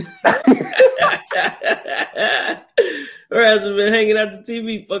 Her ass would have been hanging out the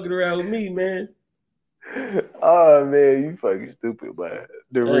TV fucking around with me, man. Oh man, you fucking stupid, man.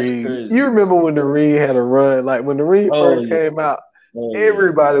 The That's Ring. crazy. You remember when the Ring had a run? Like when the Ring first came out,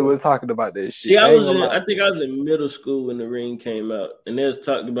 everybody was talking about that shit. See, I think I was in middle school when the Ring came out, and they was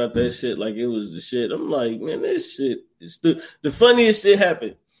talking about that shit like it was the shit. I'm like, man, this shit is stupid. The funniest shit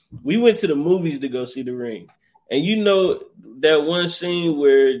happened. We went to the movies to go see the Ring. And you know that one scene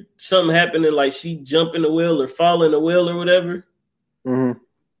where something happened and like she jump in the well or fall in the well or whatever? Mm-hmm.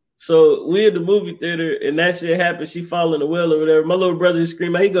 So we at the movie theater and that shit happened. She fall in the well or whatever. My little brother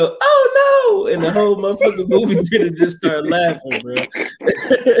scream out, he go, oh no! And the whole motherfucking movie theater just started laughing, bro.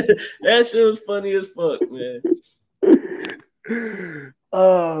 That shit was funny as fuck, man.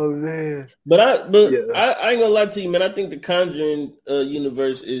 Oh man! But I ain't gonna lie to you, man. I think the Conjuring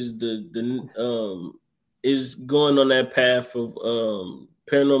universe is is going on that path of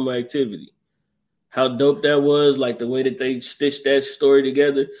Paranormal Activity. How dope that was, like the way that they stitched that story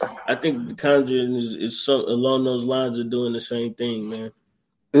together. I think the Conjuring is some along those lines of doing the same thing, man.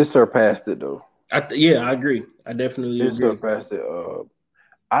 It surpassed it though. I agree. I definitely agree. It surpassed it.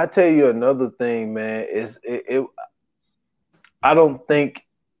 I tell you another thing, man. Is it I don't think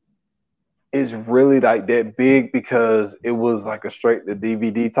it's really like that big because it was like a straight to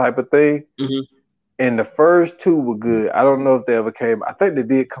DVD type of thing. Mm-hmm. And the first two were good. I don't know if they ever came. I think they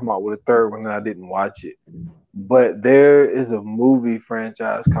did come out with a third one, and I didn't watch it. But there is a movie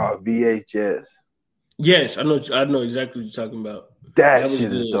franchise called VHS. Yes, I know exactly what you're talking about. That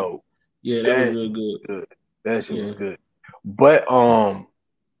shit is dope. Yeah, that was real good. That shit was good. But to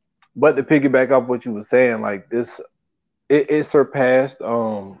piggyback off what you were saying, like this, it surpassed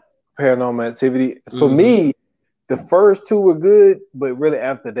Paranormal Activity. For me, the first two were good, but really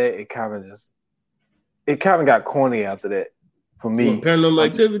after that, it kind of got corny after that for me. What, Paranormal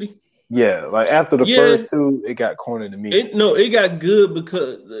Activity? Yeah, like after the first two, it got corny to me. It got good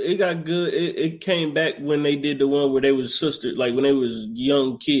because it came back when they did the one where they was sisters, like when they was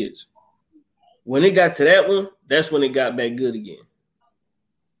young kids. When it got to that one, that's when it got back good again.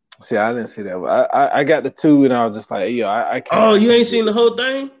 See, I didn't see that one. I got the two, and I was just like, yo, I can't. Oh, you ain't seen the whole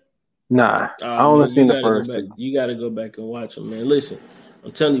thing? Nah, I only seen the first two. You got to go back and watch them, man. Listen,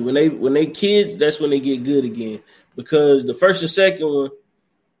 I'm telling you, when they kids, that's when they get good again. Because the first and second one,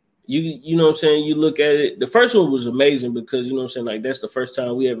 you know what I'm saying, you look at it. The first one was amazing because, you know what I'm saying, like that's the first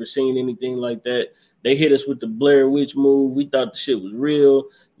time we ever seen anything like that. They hit us with the Blair Witch move. We thought the shit was real.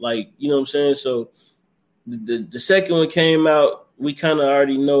 Like, you know what I'm saying? So the second one came out. We kind of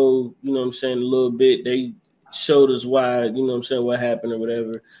already know, you know what I'm saying, a little bit. They showed us why, you know what I'm saying, what happened or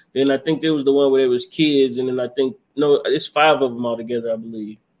whatever. Then I think there was the one where there was kids, and then I think, no, it's 5 of them all together, I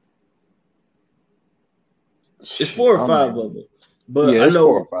believe. It's 4 or 5 of them. But yeah, I know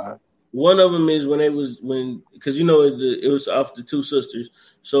 4 or 5. One of them is because you know it was off the 2 sisters.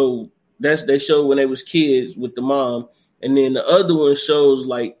 So they showed when they was kids with the mom. And then the other one shows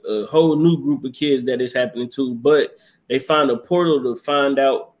like a whole new group of kids that is happening to, but they find a portal to find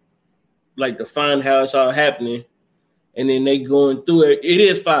out, like to find how it's all happening. And then they going through it. It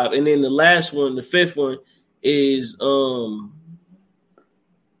is 5. And then the last one, the 5th one is,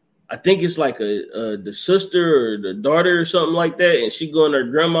 I think it's like the sister or the daughter or something like that. And she going to her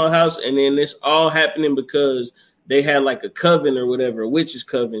grandma's house. And then it's all happening because they had like a coven or whatever, a witch's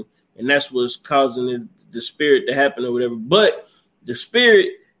coven. And that's what's causing the spirit to happen or whatever. But the spirit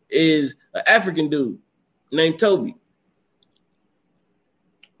is an African dude named Toby.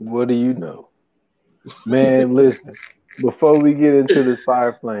 What do you know? Man, listen, before we get into this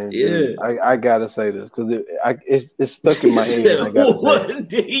Fire Flame, dude, I got to say this because it's stuck in my head. I gotta say what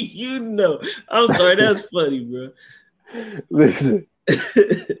do you know? I'm sorry, that's funny, bro. Listen,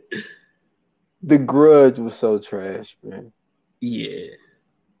 The Grudge was so trash, man. Yeah.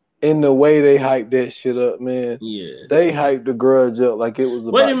 In the way they hyped that shit up, man. Yeah. They hyped The Grudge up like it was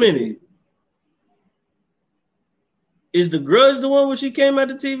about. Wait a minute. Is The Grudge the one where she came out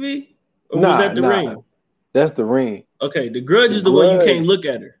the TV? Or was that The Ring? That's The Ring. Okay, The Grudge is the one you can't look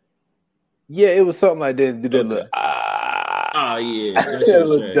at her. Yeah, it was something like that. Do that Oh yeah, that shit That was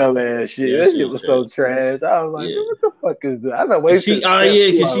was trash. dumbass shit. Yeah, That shit was so trash. I was like, Yeah. what the fuck is this? I done And wasted she, oh yeah,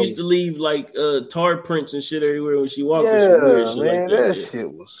 2 because she hours. used to leave like tar prints and shit everywhere when she walked or some weird Yeah, shit like man, that. that Yeah,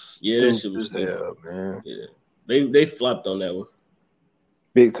 shit was yeah, that shit stupid was as stupid. hell, man. Yeah, they flopped on that one.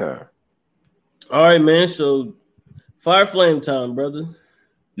 Big time. All right, man. So fire flame time, brother.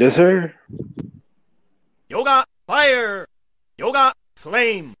 Yes, sir. Yoga fire. Yoga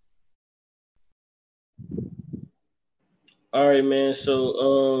flame. All right, man.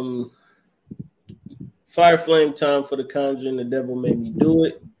 So fire flame time for the Conjuring. The devil made me do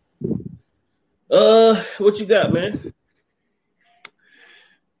it. What you got, man?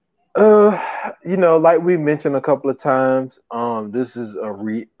 Like we mentioned a couple of times, this is a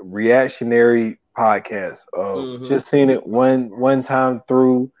reactionary podcast. Just seen it one time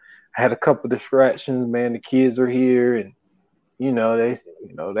through. I had a couple distractions, man. The kids are here, and they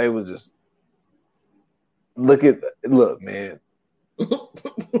was just look, man.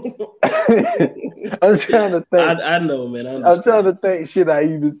 I'm trying to think. I know, man. I'm trying to think. Should I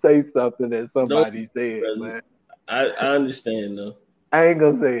even say something that somebody said, brother. man? I understand though. I ain't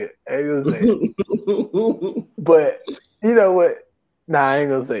gonna say it. But you know what? Nah, I ain't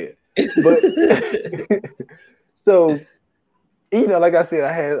gonna say it. But so, like I said,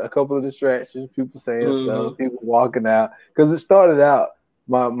 I had a couple of distractions, people saying stuff, people walking out. Because it started out,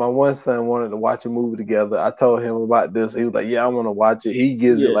 my one son wanted to watch a movie together. I told him about this. He was like, yeah, I want to watch it. He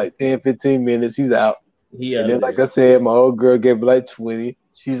gives it like 10, 15 minutes. He's out. And then, like I said, my old girl gave it like 20.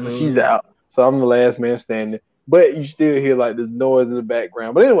 She's out. So I'm the last man standing. But you still hear like this noise in the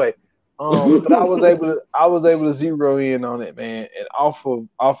background. But anyway, but I was able to zero in on it, man. And off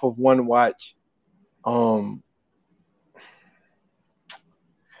of one watch, man.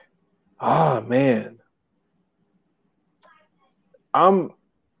 I'm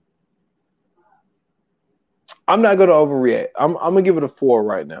not gonna overreact. I'm gonna give it a 4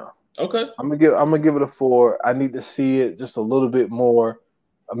 right now. Okay. I'm gonna give it a 4. I need to see it just a little bit more,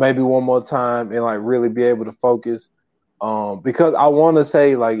 maybe one more time, and like really be able to focus. Because I want to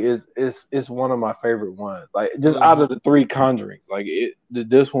say like it's one of my favorite ones. Like just out of the 3 Conjurings, like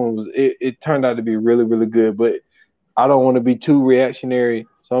this one was it turned out to be really really good. But I don't want to be too reactionary,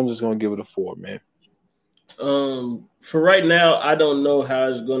 so I'm just gonna give it a 4, man. For right now, I don't know how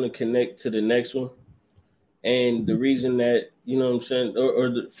it's going to connect to the next one. And the reason that, you know what I'm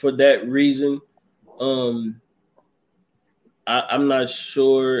saying, for that reason, I'm not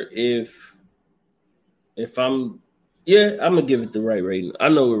sure if I'm gonna give it the right rating. I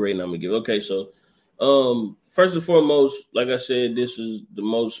know what rating I'm gonna give. Okay, so first and foremost, like I said, this is the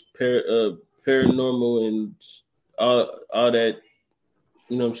most paranormal and all that,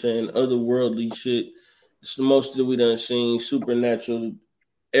 you know what I'm saying, otherworldly shit. It's the most that we done seen, supernatural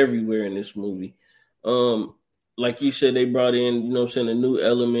everywhere in this movie. Like you said, they brought in, you know what I'm saying, a new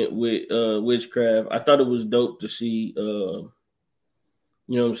element with witchcraft. I thought it was dope to see, you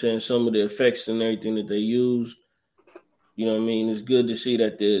know what I'm saying, some of the effects and everything that they used. You know what I mean? It's good to see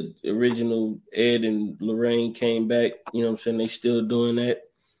that the original Ed and Lorraine came back. You know what I'm saying? They still doing that.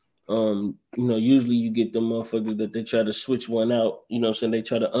 Usually you get them motherfuckers that they try to switch one out. You know what I'm saying? They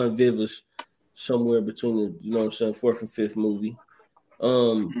try to unviv us somewhere between the, you know what I'm saying, 4th and 5th movie.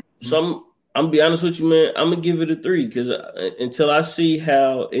 So I'm gonna be honest with you, man. I'm gonna give it a 3 because until I see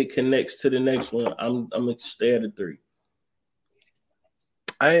how it connects to the next one, I'm gonna stay at a 3.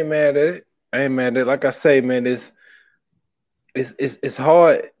 I ain't mad at it. Like I say, man, it's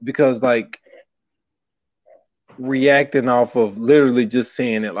hard because like reacting off of literally just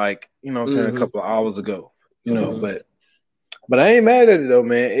seeing it, like, you know what I'm saying, a couple of hours ago, but I ain't mad at it though,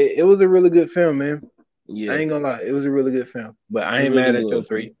 man. It was a really good film, man. Yeah, I ain't gonna lie, it was a really good film, but I ain't mad at your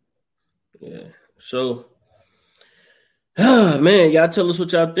 3. Yeah. So, man, y'all tell us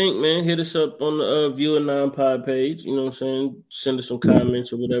what y'all think, man. Hit us up on the Viewer 9 Pod page. You know what I'm saying? Send us some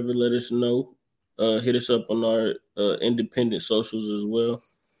comments or whatever. Let us know. Hit us up on our independent socials as well.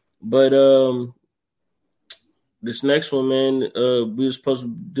 But this next one, man, we were supposed to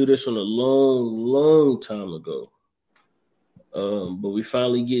do this one a long time ago. But we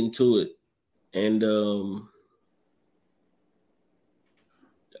finally getting to it. And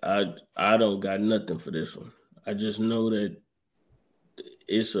I don't got nothing for this one. I just know that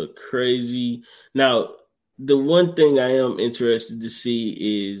it's a crazy. Now, the one thing I am interested to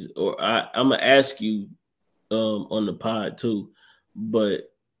see is, or I'm gonna ask you on the pod too,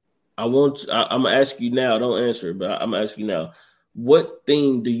 but I'm gonna ask you now. Don't answer, but I'm gonna ask you now. What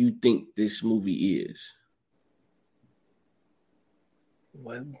theme do you think this movie is?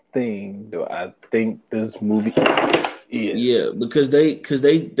 What thing do I think this movie is? Yeah, because they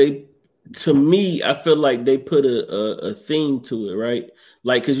to me, I feel like they put a theme to it, right?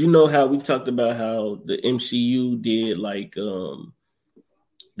 Like, cause you know how we talked about how the MCU did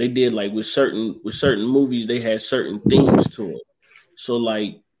they did like with certain movies, they had certain themes to it. So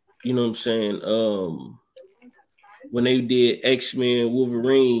like, you know what I'm saying? When they did X-Men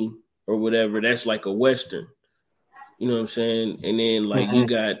Wolverine or whatever, that's like a Western. You know what I'm saying? And then like you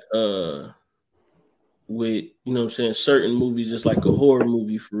got with, you know what I'm saying, certain movies, it's like a horror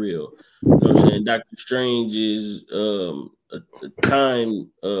movie for real. You know what I'm saying? Doctor Strange is a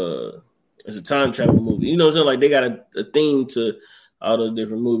time it's a time travel movie. You know what I'm saying? Like they got a theme to all those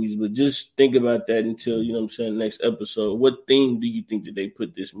different movies, but just think about that until, you know what I'm saying, next episode. What theme do you think that they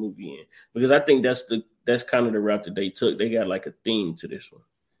put this movie in? Because I think that's kind of the route that they took. They got like a theme to this one.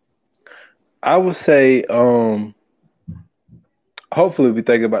 I would say, hopefully we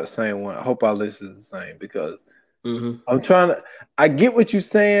think about the same one. I hope our list is the same because I'm trying to. I get what you're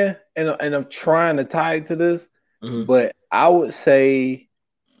saying, and I'm trying to tie it to this, but I would say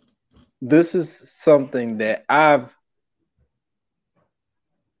this is something that I've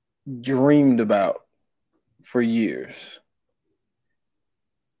dreamed about for years.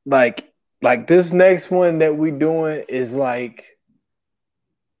 Like this next one that we doing is like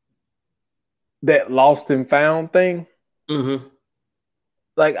that lost and found thing.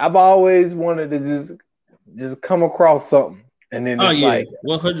 Like I've always wanted to just come across something, and then it's like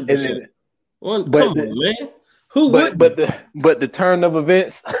 100%. Come but on, man. Who would? But the turn of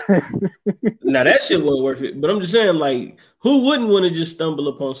events. Now that shit wasn't worth it. But I'm just saying, like, who wouldn't want to just stumble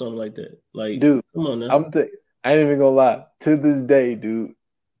upon something like that? Like, dude, come on now. I ain't even gonna lie. To this day, dude,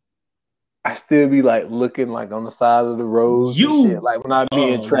 I still be like looking like on the side of the road and shit. Like when I be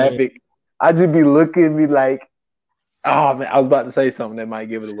in traffic, man. I just be looking, be like, oh man, I was about to say something that might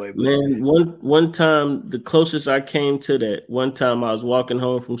give it away. But man, one time, the closest I came to that, one time I was walking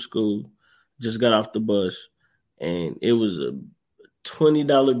home from school, just got off the bus, and it was a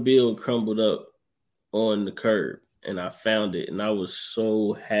 $20 bill crumbled up on the curb, and I found it, and I was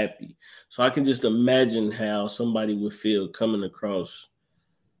so happy. So I can just imagine how somebody would feel coming across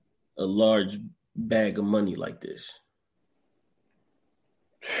a large bag of money like this.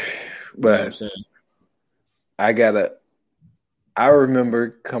 But you know what I'm saying? I remember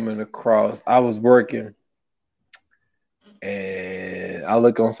coming across, I was working and I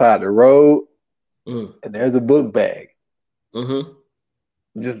look on side the road and there's a book bag.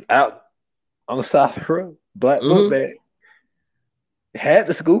 Just out on the side of the road. Black book bag. Had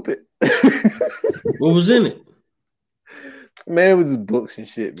to scoop it. What was in it? Man, it was just books and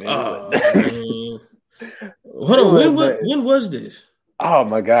shit, man. Man. Hold on, when was this? Oh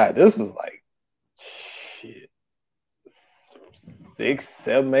my God, this was like shit. 6,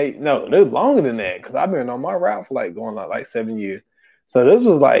 7, 8. No, it was longer than that because I've been on my route for like going like 7 years. So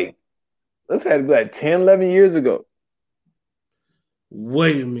this had to be like 10, 11 years ago.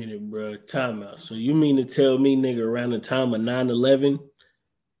 Wait a minute, bro. Time out. So you mean to tell me, nigga, around the time of 9/11?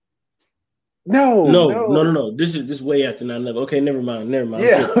 No. This is way after 9/11. Okay, never mind.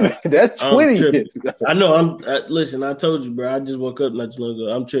 Yeah, that's 20 years ago. I know. Listen, I told you, bro. I just woke up not too long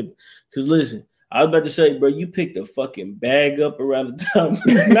ago. I'm tripping. Because listen, I was about to say, bro, you picked a fucking bag up around the time of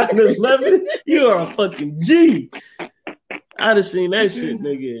 9/11. You are a fucking G. I'd have seen that shit,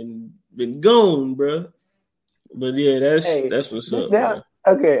 nigga, and been gone, bro. But yeah, that's what's up. Now,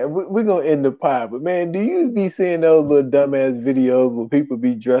 okay, we're gonna end the pod, but man, do you be seeing those little dumbass videos where people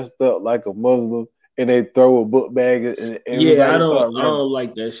be dressed up like a Muslim and they throw a book bag and I don't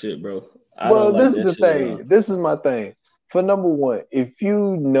like that shit, bro. This is the thing. This is my thing. For number one, if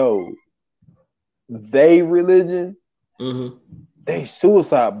you know they religion, they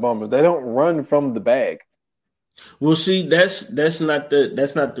suicide bombers. They don't run from the bag. Well, see, that's not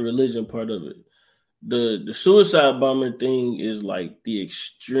the religion part of it. The suicide bomber thing is like the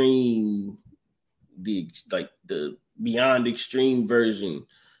extreme, the beyond extreme version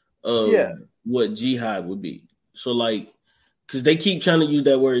of what jihad would be. So like, because they keep trying to use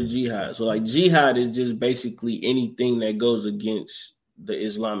that word jihad. So like jihad is just basically anything that goes against the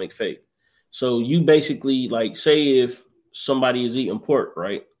Islamic faith. So you basically like say if somebody is eating pork,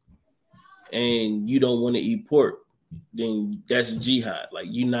 right? And you don't want to eat pork, then that's jihad. Like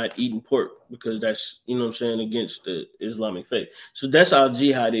you're not eating pork because that's, you know what I'm saying, against the Islamic faith. So that's how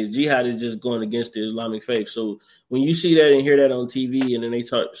jihad is. Jihad is just going against the Islamic faith. So when you see that and hear that on TV and then they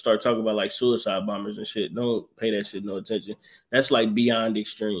start talking about like suicide bombers and shit, don't pay that shit no attention. That's like beyond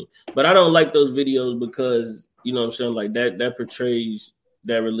extreme. But I don't like those videos because, you know what I'm saying, like that portrays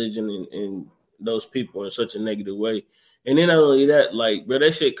that religion and those people in such a negative way. And then not only that, like, bro,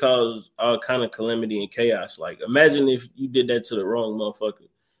 that shit caused all kind of calamity and chaos. Like, imagine if you did that to the wrong motherfucker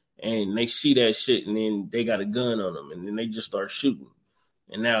and they see that shit, and then they got a gun on them, and then they just start shooting.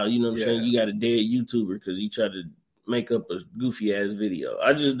 And now, you know what I'm saying, you got a dead YouTuber because he tried to make up a goofy ass video.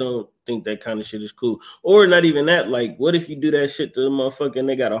 I just don't think that kind of shit is cool. Or not even that. Like, what if you do that shit to a motherfucker and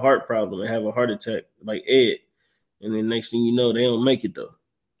they got a heart problem and have a heart attack, like Ed, and then next thing you know, they don't make it though.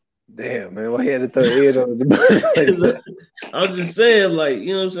 Damn, man, why you had to throw Ed on the I'm just saying, like,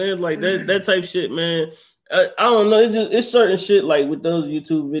 you know what I'm saying, like that type shit, man. I don't know. It's certain shit like with those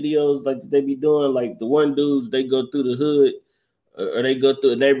YouTube videos, like they be doing, like the one dudes, they go through the hood or they go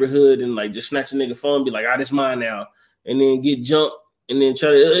through a neighborhood and like just snatch a nigga phone and be like, this mine now, and then get jumped and then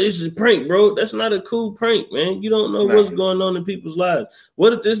try to, this is a prank, bro. That's not a cool prank, man. You don't know what's going on in people's lives.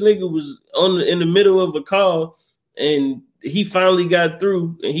 What if this nigga was in the middle of a call and he finally got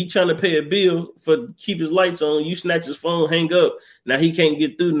through and he trying to pay a bill for keep his lights on, you snatch his phone, hang up. Now he can't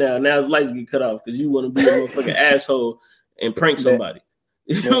get through now his lights get cut off because you want to be a motherfucking asshole and prank somebody.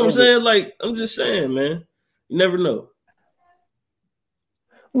 You know what I'm saying? Like, I'm just saying, man. You never know.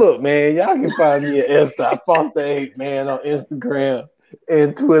 Look, man, y'all can find me at Foster8, man, on Instagram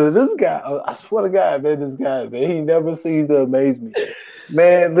and Twitter. This guy, I swear to God, man, this guy, man, he never seems to amaze me.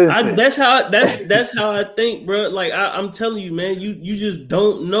 Man, listen. That's how I think, bro. Like I'm telling you, man, you just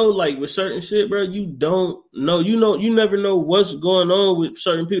don't know. Like with certain shit, bro, you don't know. You never know what's going on with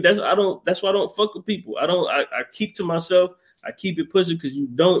certain people. That's why I don't fuck with people. I keep to myself. I keep it pushing because you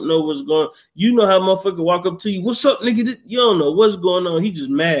don't know what's going on. You know how motherfucker walk up to you, what's up, nigga? You don't know what's going on. He just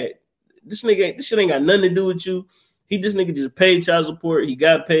mad. This shit ain't got nothing to do with you. This nigga just paid child support. He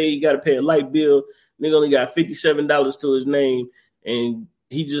got paid. He got to pay a light bill. Nigga only got $57 to his name. And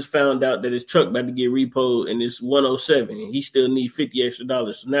he just found out that his truck about to get repoed and it's 107 and he still need $50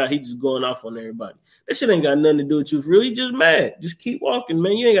 extra. So now he just going off on everybody. That shit ain't got nothing to do with you for real. He just mad. Just keep walking,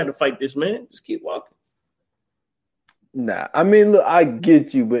 man. You ain't got to fight this, man. Just keep walking. Nah, I mean, look, I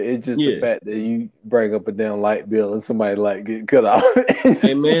get you, but it's just the fact that you bring up a damn light bill and somebody like get cut off.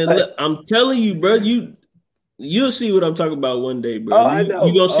 Hey, man, look, I'm telling you, bro, you'll see what I'm talking about one day, bro. I know.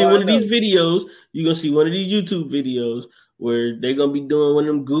 You're going to see one of these videos. You're going to see one of these YouTube videos where they're going to be doing one of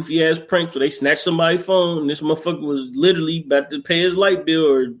them goofy-ass pranks where they snatch somebody's phone and this motherfucker was literally about to pay his light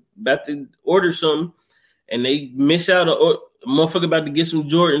bill or about to order something, and they miss out a motherfucker about to get some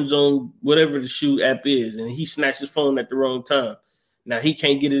Jordans on whatever the shoe app is, and he snatched his phone at the wrong time. Now he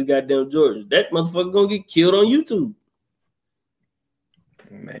can't get his goddamn Jordans. That motherfucker going to get killed on YouTube.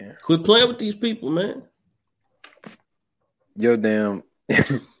 Man. Quit playing with these people, man. Yo, damn.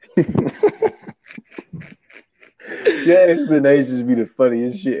 Your explanations be the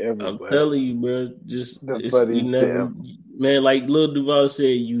funniest shit ever. I'm telling you, bro. Just the funniest shit ever. Man, like Lil Duval said,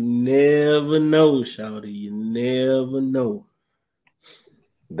 you never know, shawty. You never know.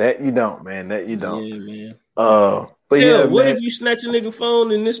 That you don't, man. That you don't. Yeah, man. But what man. if you snatch a nigga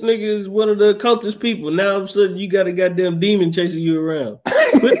phone and this nigga is one of the occultist people? Now all of a sudden you got a goddamn demon chasing you around.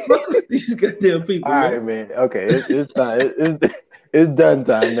 Quit fucking with these goddamn people. All right, man. Okay, it's time. It's done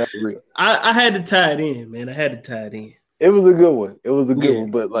time. That's real. I had to tie it in, man. I had to tie it in. It was a good one. It was a good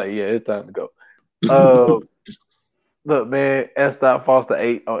one, but it's time to go. Look, man,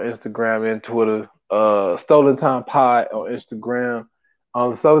 S.Foster8 on Instagram and Twitter. Stolen Time Pod on Instagram.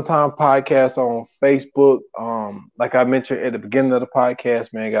 The Stolen Time Podcast on Facebook. Like I mentioned at the beginning of the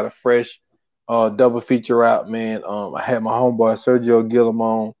podcast, man, got a fresh double feature out, man. I had my homeboy Sergio Gillum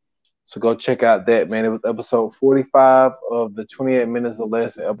on. So go check out that, man. It was episode 45 of the 28 Minutes or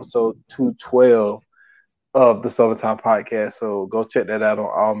Less and episode 212 of the Stolen Time Podcast. So go check that out on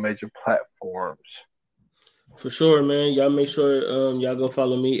all major platforms. For sure, man. Y'all make sure y'all go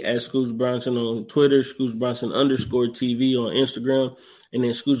follow me at Scoots Bronson on Twitter, Scoots Bronson _TV on Instagram, and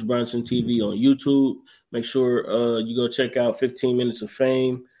then Scoots Bronson TV on YouTube. Make sure you go check out 15 Minutes of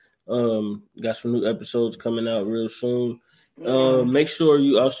Fame. Got some new episodes coming out real soon. Make sure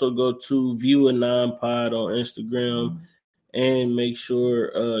you also go to View a Non-Pod on Instagram, and make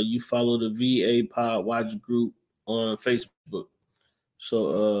sure you follow the VA Pod Watch group on Facebook.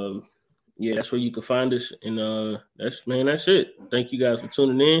 So that's where you can find us. And that's it. Thank you guys for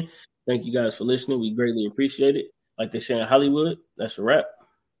tuning in. Thank you guys for listening. We greatly appreciate it. Like they say in Hollywood, that's a wrap.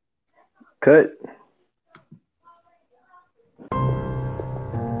 Cut.